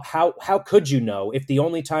how could you know if the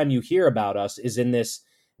only time you hear about us is in this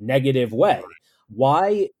negative way?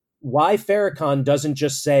 Why Farrakhan doesn't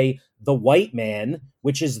just say the white man,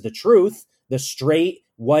 which is the truth, the straight,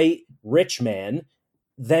 white, rich man,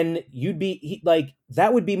 then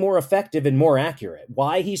that would be more effective and more accurate.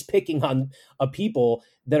 Why he's picking on a people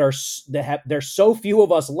there's so few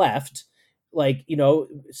of us left,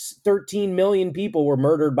 13 million people were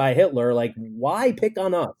murdered by Hitler. Why pick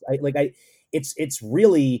on us? It's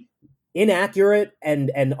really inaccurate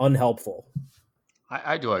and unhelpful.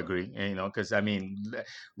 I do agree, because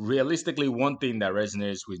realistically, one thing that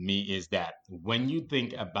resonates with me is that when you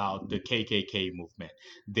think about the KKK movement,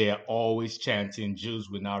 they're always chanting Jews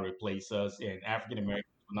will not replace us and African Americans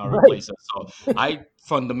will not replace us. So I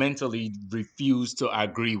fundamentally refuse to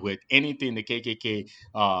agree with anything the KKK.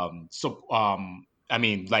 I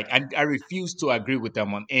refuse to agree with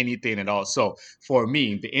them on anything at all. So for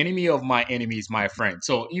me, the enemy of my enemy is my friend.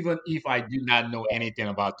 So even if I do not know anything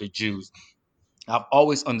about the Jews, I've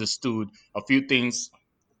always understood a few things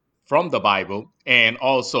from the Bible, and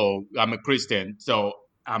also I'm a Christian, so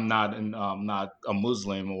I'm not a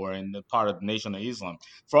Muslim or in the part of the Nation of Islam.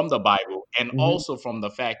 From the Bible, and also from the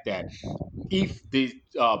fact that if the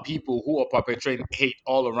people who are perpetrating hate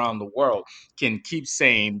all around the world can keep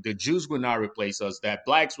saying the Jews will not replace us, that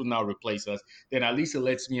Blacks will not replace us, then at least it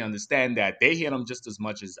lets me understand that they hate them just as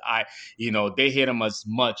much as they hate them as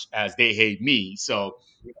much as they hate me. So.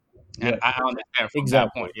 And I understand from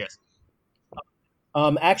that point, yes.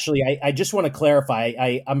 Actually, I just want to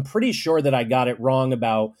clarify. I'm pretty sure that I got it wrong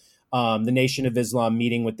about the Nation of Islam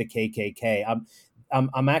meeting with the KKK.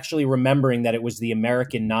 I'm actually remembering that it was the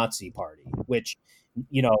American Nazi Party, which,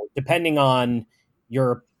 depending on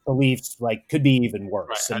your beliefs, could be even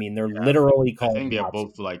worse. Right. They're literally called. I think they're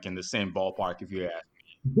Nazi. both in the same ballpark, if you ask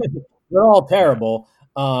me. They're all terrible.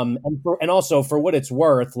 And also, for what it's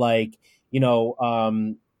worth,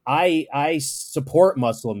 I support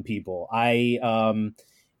Muslim people.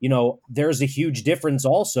 There's a huge difference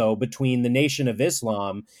also between the Nation of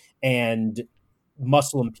Islam and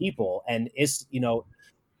Muslim people and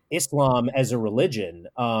Islam as a religion.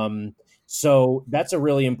 So that's a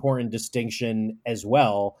really important distinction as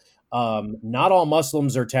well. Not all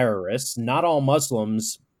Muslims are terrorists. Not all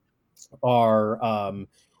Muslims are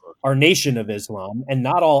Nation of Islam, and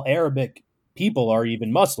not all Arabic people are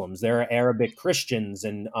even Muslims. There are Arabic Christians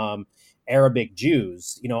and Arabic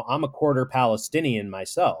Jews. I'm a quarter Palestinian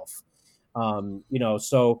myself.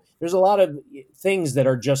 So there's a lot of things that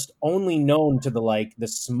are just only known to the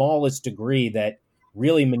smallest degree that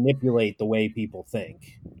really manipulate the way people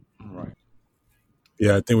think. Right.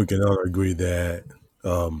 Yeah, I think we can all agree that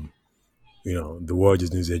the world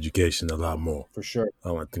just needs education a lot more. For sure. I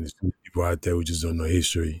think there's too many people out there who just don't know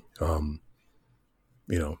history. So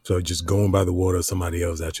just going by the word of somebody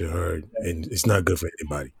else that you heard, and it's not good for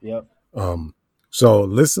anybody. Yep. So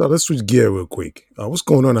let's switch gear real quick. What's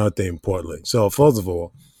going on out there in Portland? So first of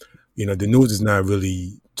all, the news is not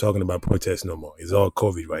really talking about protests no more. It's all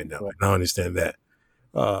COVID right now. Right. And I understand that.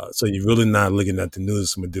 So you're really not looking at the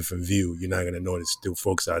news from a different view. You're not going to notice still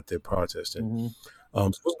folks out there protesting. Mm-hmm.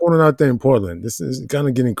 So what's going on out there in Portland? This is kind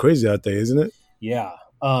of getting crazy out there, isn't it? Yeah.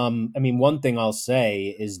 One thing I'll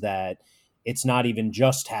say is that it's not even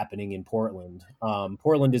just happening in Portland.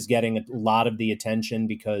 Portland is getting a lot of the attention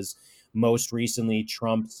because most recently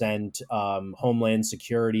Trump sent Homeland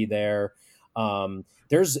Security there.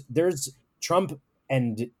 There's Trump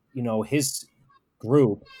and his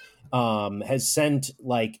group has sent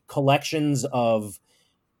collections of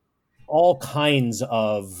all kinds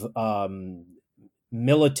of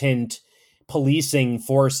militant policing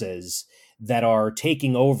forces that are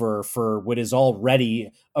taking over for what is already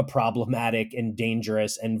a problematic and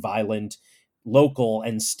dangerous and violent local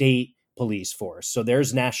and state police force. So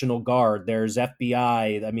there's National Guard, there's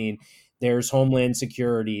FBI, there's Homeland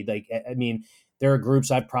Security. There are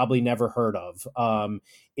groups I've probably never heard of.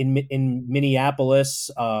 In Minneapolis,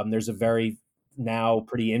 there's a very now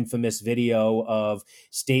pretty infamous video of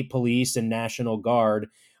state police and National Guard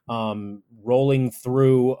rolling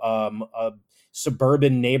through a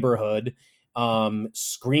suburban neighborhood,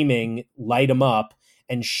 screaming, "Light them up,"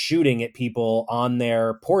 and shooting at people on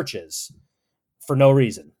their porches for no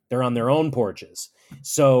reason. They're on their own porches.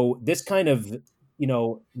 So this kind of, I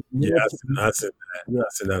said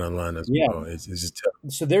that online as well. It's just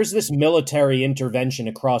so there's this military intervention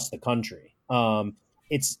across the country.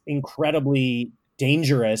 It's incredibly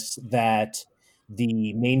dangerous that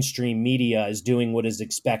the mainstream media is doing what is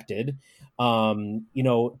expected. At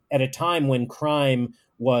a time when crime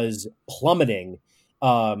was plummeting,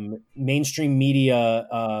 mainstream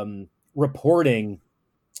media reporting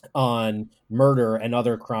on murder and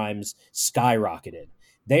other crimes skyrocketed.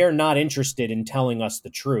 They are not interested in telling us the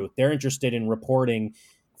truth. They're interested in reporting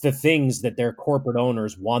the things that their corporate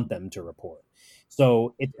owners want them to report.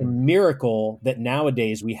 So it's a miracle that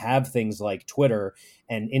nowadays we have things like Twitter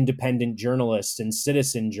and independent journalists and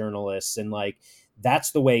citizen journalists. And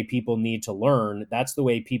that's the way people need to learn. That's the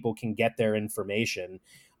way people can get their information.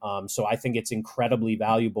 So I think it's incredibly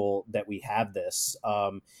valuable that we have this.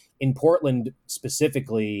 In Portland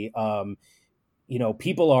specifically,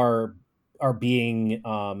 people are being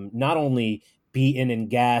not only beaten and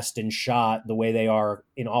gassed and shot the way they are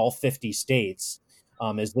in all 50 states,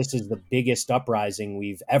 as this is the biggest uprising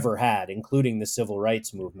we've ever had, including the civil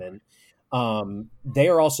rights movement. They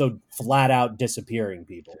are also flat out disappearing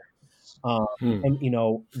people.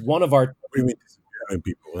 And one of our what do you mean disappearing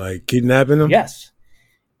people, like kidnapping them? Yes.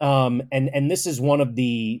 And this is one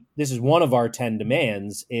of our 10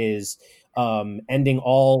 demands is ending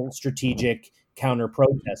all strategic counter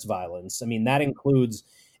protest violence. That includes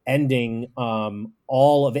ending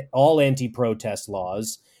all anti-protest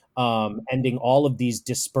laws, ending all of these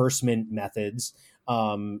disbursement methods,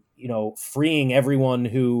 freeing everyone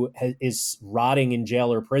who is rotting in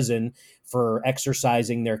jail or prison for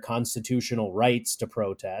exercising their constitutional rights to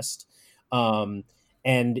protest. And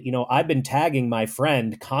I've been tagging my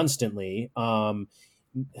friend constantly,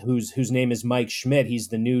 whose name is Mike Schmidt. He's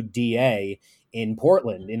the new DA in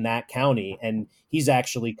Portland, in that county, and he's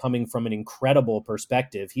actually coming from an incredible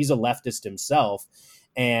perspective. He's a leftist himself,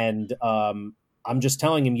 and I'm just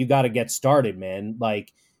telling him, you got to get started, man.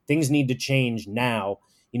 Things need to change now.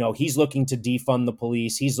 He's looking to defund the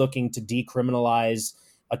police. He's looking to decriminalize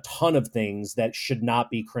a ton of things that should not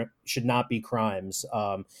be crimes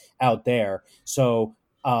out there. So,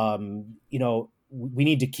 we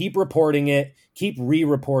need to keep reporting it, keep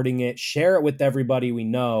re-reporting it, share it with everybody we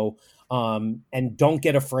know, and don't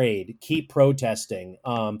get afraid. Keep protesting.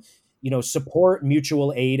 Support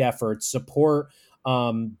mutual aid efforts, support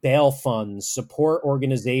bail funds, support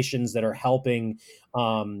organizations that are helping,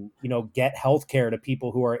 get healthcare to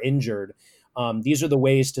people who are injured. These are the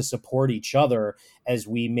ways to support each other as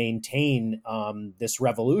we maintain this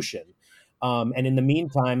revolution. And in the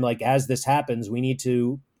meantime, like as this happens, we need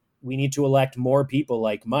to elect more people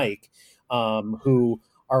like Mike, who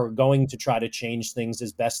are going to try to change things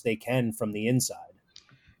as best they can from the inside.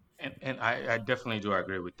 And I definitely do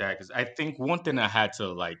agree with that, because I think one thing I had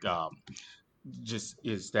to just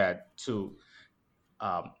is that to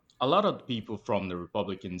um, a lot of people from the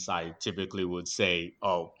Republican side typically would say,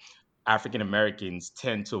 "Oh, African Americans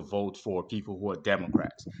tend to vote for people who are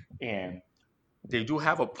Democrats," and they do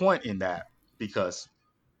have a point in that, because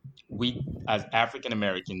we as African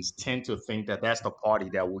Americans tend to think that that's the party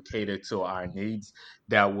that will cater to our needs,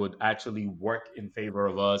 that would actually work in favor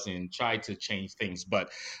of us and try to change things. But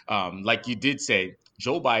like you did say,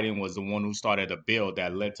 Joe Biden was the one who started a bill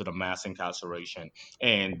that led to the mass incarceration,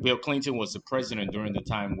 and Bill Clinton was the president during the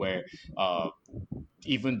time where uh,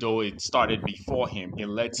 even though it started before him, it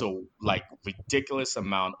led to like ridiculous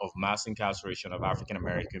amount of mass incarceration of African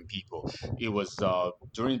American people. It was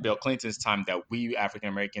during Bill Clinton's time that we African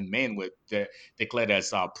American men were declared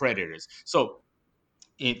as predators. So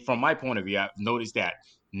from my point of view, I've noticed that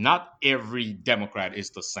not every Democrat is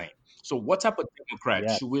the same. So, what type of Democrat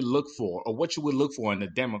Yeah. should we look for, or what should we look for in the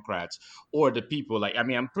Democrats or the people? Like, I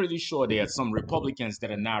mean, I'm pretty sure there are some Republicans that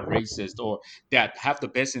are not racist or that have the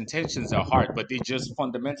best intentions at heart, but they just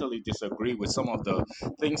fundamentally disagree with some of the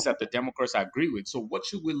things that the Democrats agree with. So, what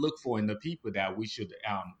should we look for in the people that we should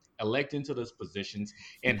elect into those positions,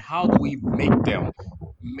 and how do we make them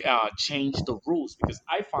change the rules? Because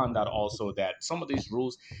I found out also that some of these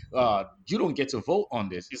rules, you don't get to vote on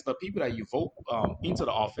this. It's the people that you vote into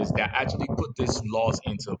the office that actually put these laws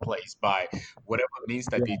into place by whatever means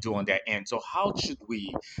that they do on their end. So how should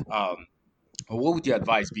we, what would your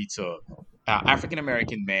advice be to African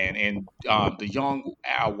American men and the young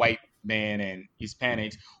white men and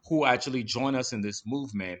Hispanics who actually join us in this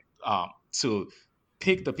movement to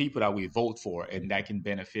pick the people that we vote for and that can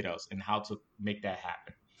benefit us, and how to make that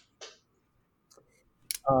happen?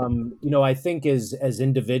 I think as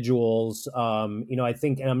individuals, I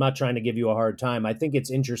think, and I'm not trying to give you a hard time. I think it's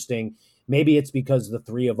interesting. Maybe it's because the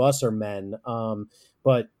three of us are men,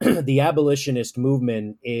 but the abolitionist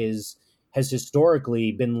movement has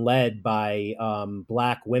historically been led by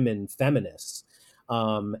Black women feminists,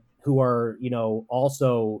 who are,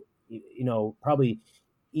 also, probably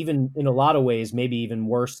even in a lot of ways, maybe even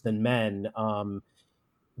worse than men,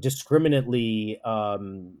 discriminately,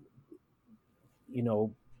 you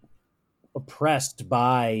know, oppressed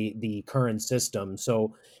by the current system.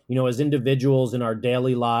 So, as individuals in our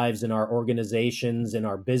daily lives, in our organizations, in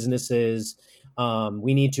our businesses,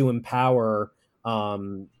 we need to empower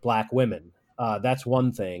Black women. That's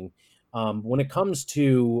one thing. When it comes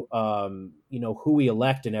to, who we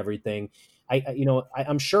elect and everything,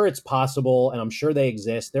 I'm sure it's possible, and I'm sure they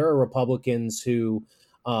exist. There are Republicans who,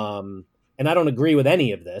 and I don't agree with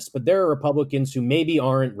any of this, but there are Republicans who maybe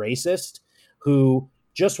aren't racist, who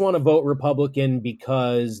just want to vote Republican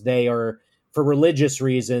because they are, for religious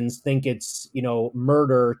reasons, think it's,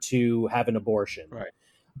 murder to have an abortion. Right.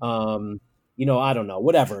 I don't know,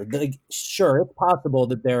 whatever. Sure, it's possible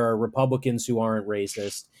that there are Republicans who aren't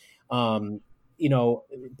racist, but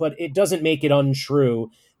it doesn't make it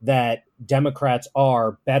untrue that Democrats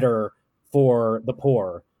are better for the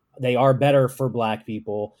poor. They are better for Black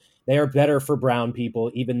people. They are better for brown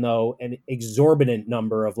people, even though an exorbitant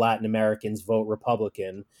number of Latin Americans vote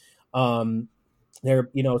Republican. So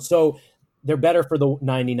they're better for the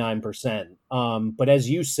 99%. But as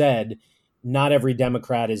you said, not every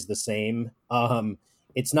Democrat is the same.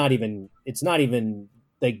 It's not even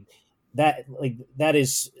like that. Like that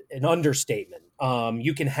is an understatement.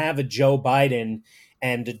 You can have a Joe Biden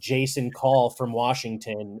and a Jason Call from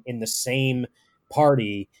Washington in the same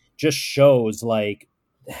party. Just shows like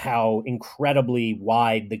how incredibly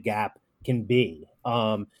wide the gap can be.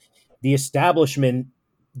 The establishment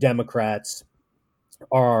Democrats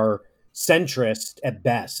are centrist at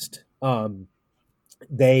best. The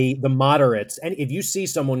moderates, and if you see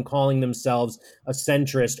someone calling themselves a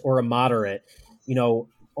centrist or a moderate,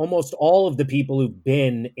 almost all of the people who've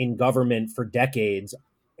been in government for decades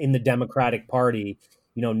in the Democratic Party,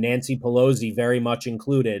 Nancy Pelosi very much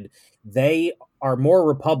included, they are more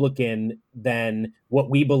Republican than what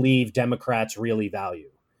we believe Democrats really value.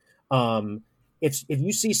 If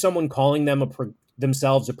you see someone calling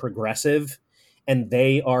themselves a progressive, and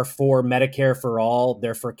they are for Medicare for all,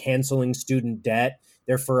 they're for canceling student debt,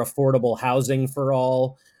 they're for affordable housing for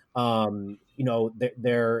all,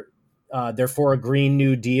 they're for a Green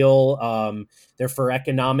New Deal, they're for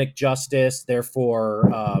economic justice, they're for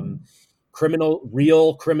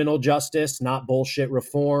real criminal justice, not bullshit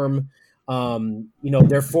reform.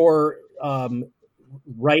 They're for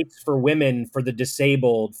rights for women, for the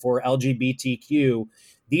disabled, for LGBTQ.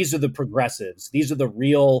 These are the progressives. These are the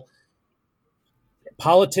real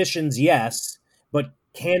politicians, yes, but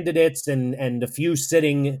candidates and a few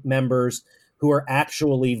sitting members who are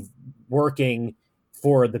actually working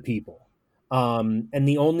for the people. And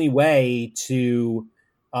the only way to,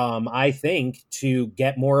 I think, to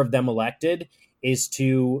get more of them elected is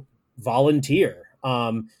to volunteer,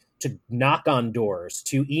 to knock on doors,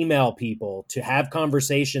 to email people, to have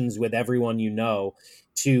conversations with everyone you know,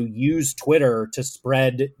 to use Twitter to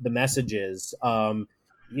spread the messages.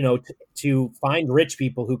 To find rich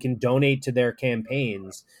people who can donate to their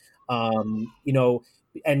campaigns, and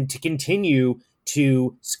to continue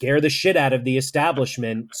to scare the shit out of the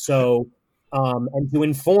establishment. So, and to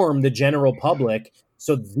inform the general public,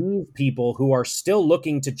 so these people who are still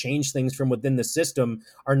looking to change things from within the system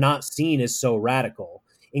are not seen as so radical.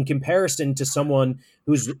 In comparison to someone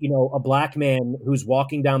who's, a black man who's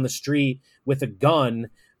walking down the street with a gun,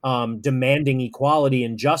 demanding equality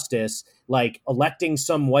and justice, like electing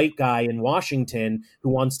some white guy in Washington who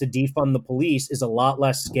wants to defund the police is a lot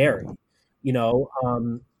less scary, you know?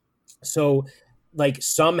 So like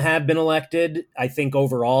some have been elected. I think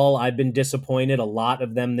overall I've been disappointed. A lot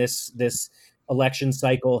of them this election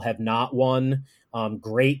cycle have not won.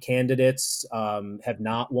 Great candidates have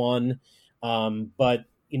not won. But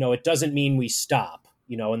it doesn't mean we stop,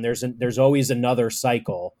 and there's always another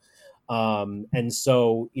cycle. And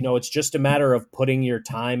so, it's just a matter of putting your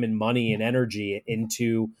time and money and energy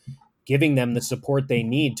into giving them the support they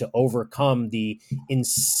need to overcome the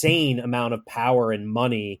insane amount of power and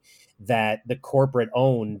money that the corporate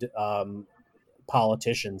owned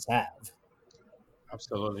politicians have.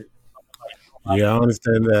 Absolutely. Yeah, I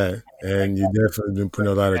understand that. And you definitely been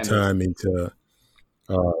putting a lot of time into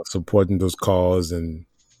supporting those cause and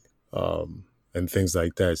things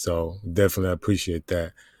like that. So definitely I appreciate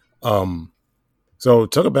that. So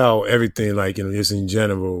talk about everything, like, just in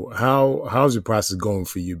general. How's the process going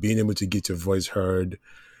for you? Being able to get your voice heard,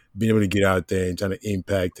 being able to get out there and trying to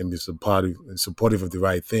impact and be supportive of the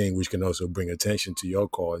right thing, which can also bring attention to your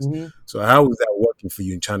cause. Mm-hmm. So how is that working for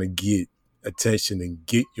you in trying to get attention and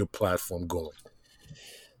get your platform going?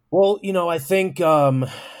 Well, I think my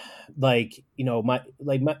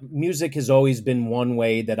music has always been one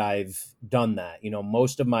way that I've done that.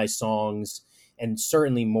 Most of my songs, and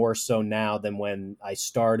certainly more so now than when I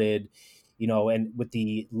started, and with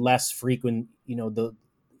the less frequent, the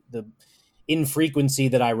infrequency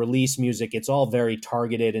that I release music, it's all very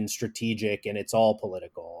targeted and strategic, and it's all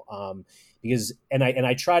political. Because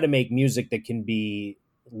I try to make music that can be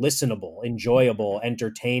listenable, enjoyable,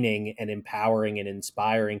 entertaining, and empowering, and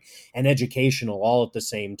inspiring, and educational all at the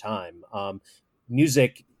same time.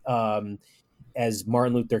 Music, as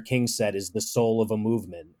Martin Luther King said, is the soul of a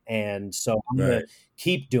movement. And so I'm going to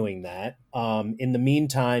keep doing that. In the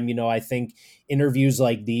meantime, I think interviews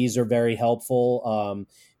like these are very helpful,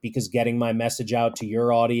 because getting my message out to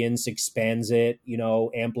your audience expands it,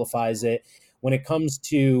 amplifies it. When it comes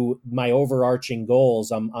to my overarching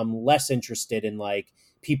goals, I'm less interested in like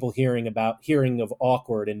people hearing of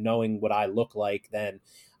Awkward and knowing what I look like than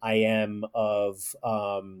I am of,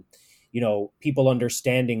 people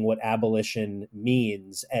understanding what abolition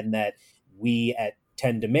means, and that we at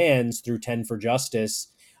 10 Demands through 10 for Justice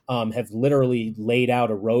have literally laid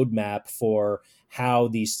out a roadmap for how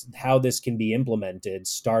this can be implemented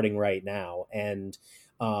starting right now. And,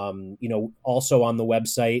 also on the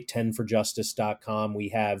website, 10forjustice.com, we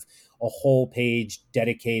have a whole page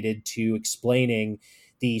dedicated to explaining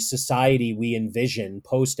the society we envision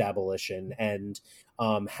post-abolition and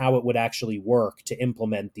how it would actually work to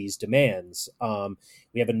implement these demands.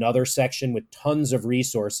 We have another section with tons of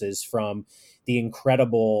resources from the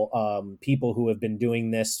incredible people who have been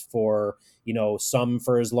doing this for, some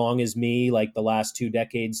for as long as me, like the last 2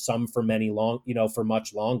 decades, some for for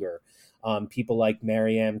much longer. People like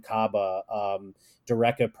Mariame Kaba,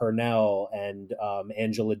 Dereka Purnell, and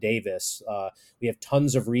Angela Davis. We have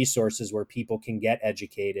tons of resources where people can get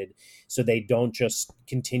educated so they don't just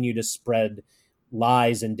continue to spread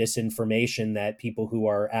lies and disinformation that people who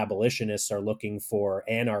are abolitionists are looking for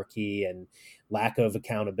anarchy and lack of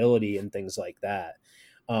accountability and things like that.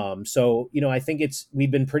 So, I think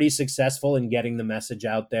we've been pretty successful in getting the message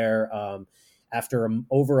out there. After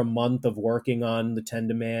over a month of working on the 10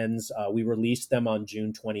 Demands, we released them on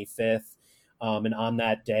June 25th. And on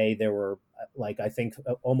that day, there were I think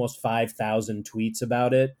almost 5,000 tweets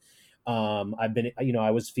about it.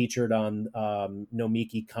 I was featured on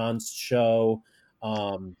Nomiki Kant's show.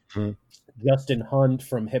 Justin Hunt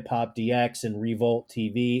from Hip Hop DX and Revolt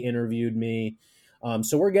TV interviewed me.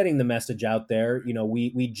 So we're getting the message out there.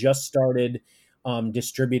 We just started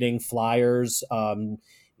distributing flyers, on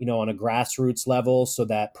a grassroots level so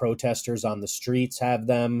that protesters on the streets have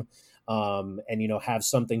them, and, have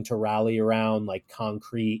something to rally around, like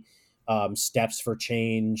concrete steps for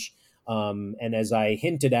change. And as I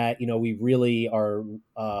hinted at, we really are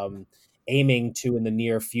aiming to, in the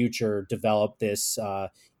near future, develop this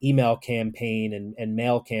email campaign and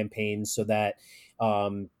mail campaign so that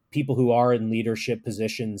people who are in leadership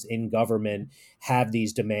positions in government have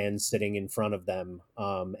these demands sitting in front of them,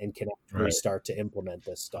 and can actually start to implement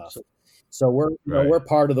this stuff. So we're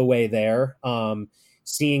part of the way there.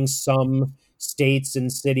 Seeing some states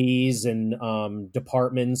and cities and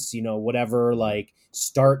departments, whatever, like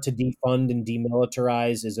start to defund and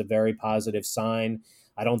demilitarize is a very positive sign.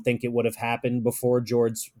 I don't think it would have happened before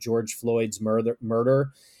George Floyd's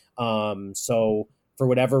murder. So for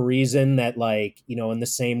whatever reason that, in the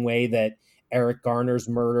same way that Eric Garner's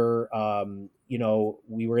murder,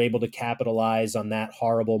 we were able to capitalize on that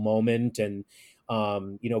horrible moment and,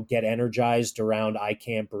 get energized around I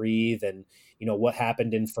Can't Breathe and, what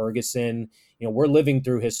happened in Ferguson. We're living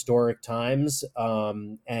through historic times,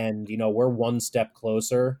 and, we're one step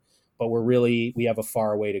closer, but we have a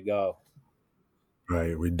far way to go.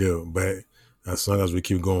 Right, we do. But as long as we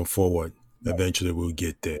keep going forward, eventually we'll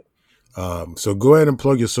get there. So go ahead and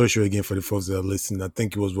plug your social again for the folks that are listening. I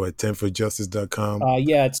think it was 10forjustice.com.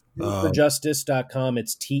 Yeah, it's 10forjustice.com.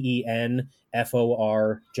 It's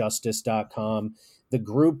TENFOR justice.com. The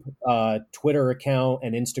group Twitter account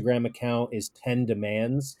and Instagram account is 10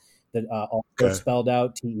 Demands, that also spelled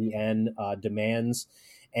out TEN Demands.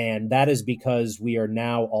 And that is because we are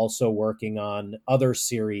now also working on other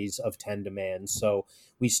series of 10 Demands. So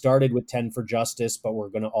we started with 10 for Justice, but we're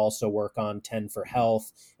going to also work on 10 for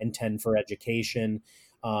Health and 10 for Education,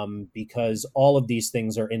 because all of these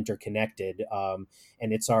things are interconnected. And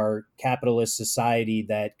it's our capitalist society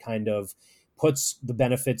that kind of puts the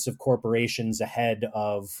benefits of corporations ahead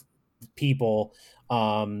of people,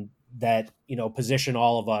 that, position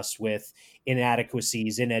all of us with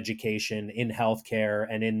inadequacies in education, in healthcare,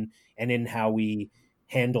 and in how we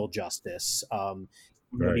handle justice. We're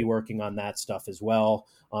going to be working on that stuff as well.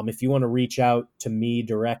 If you want to reach out to me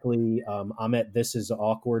directly, I'm at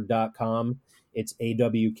thisisawkward.com. It's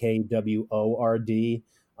AWKWORD.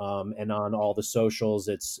 And on all the socials,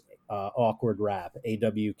 it's Awkward Rap,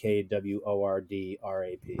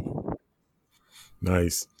 AWKWORDRAP.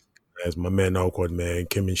 Nice. As my man Awkward, man,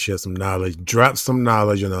 came and share some knowledge, drop some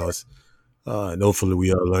knowledge on us. And hopefully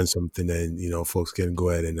we all learn something, and, folks can go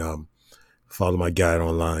ahead and follow my guide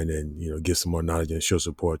online and, get some more knowledge and show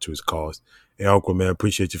support to his cause. Hey, Awkward, man,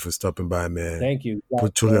 appreciate you for stopping by, man. Thank you.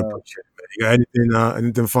 Truly appreciate it, man. You got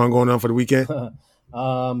anything fun going on for the weekend?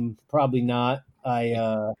 Probably not.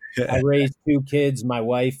 I raised 2 kids. My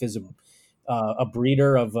wife is a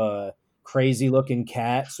breeder of a crazy looking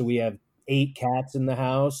cat. So we have 8 cats in the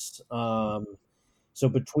house. So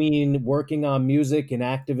between working on music and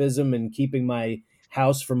activism and keeping my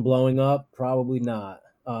house from blowing up, probably not.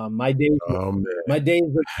 My days of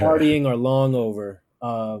partying are long over.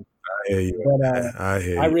 I hear you. But,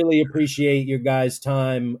 I really appreciate your guys'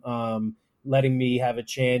 time, letting me have a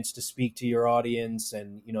chance to speak to your audience.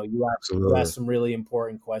 And, you asked some really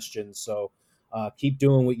important questions. So keep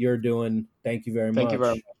doing what you're doing. Thank you very much. Thank you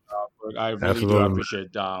very much. I really do appreciate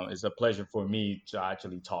it. It's a pleasure for me to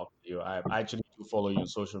actually talk to you. I actually do follow you on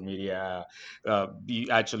social media.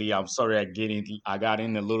 I'm sorry I got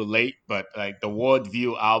in a little late, but like the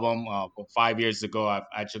Worldview album 5 years ago, I've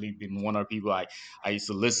actually been one of the people I used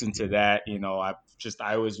to listen to that. I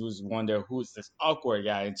always was wonder who's this Awkward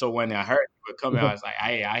guy. And so when I heard you were coming, I was like,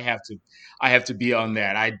 I have to be on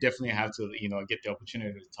that. I definitely have to, get the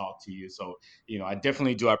opportunity to talk to you. So, I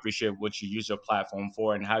definitely do appreciate what you use your platform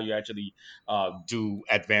for and how you actually do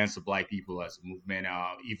advance the Black people as a movement.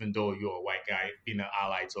 Even though you're a white guy, being an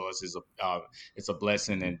ally to us it's a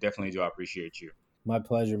blessing, and definitely do appreciate you. My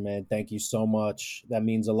pleasure, man. Thank you so much. That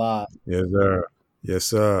means a lot. Yes, sir. Yes,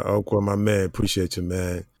 sir. Awkward, my man. Appreciate you,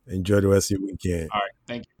 man. Enjoy the rest of your weekend. All right.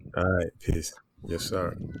 Thank you. All right. Peace. Yes,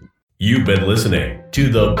 sir. You've been listening to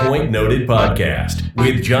the Point Noted Podcast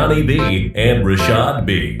with Johnny B and Rashad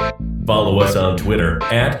B. Follow us on Twitter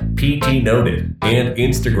at PTNoted and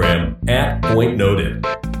Instagram at Point Noted.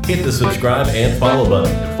 Hit the subscribe and follow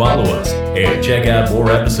button to follow us and check out more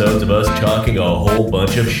episodes of us talking a whole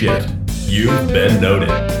bunch of shit. You've been noted.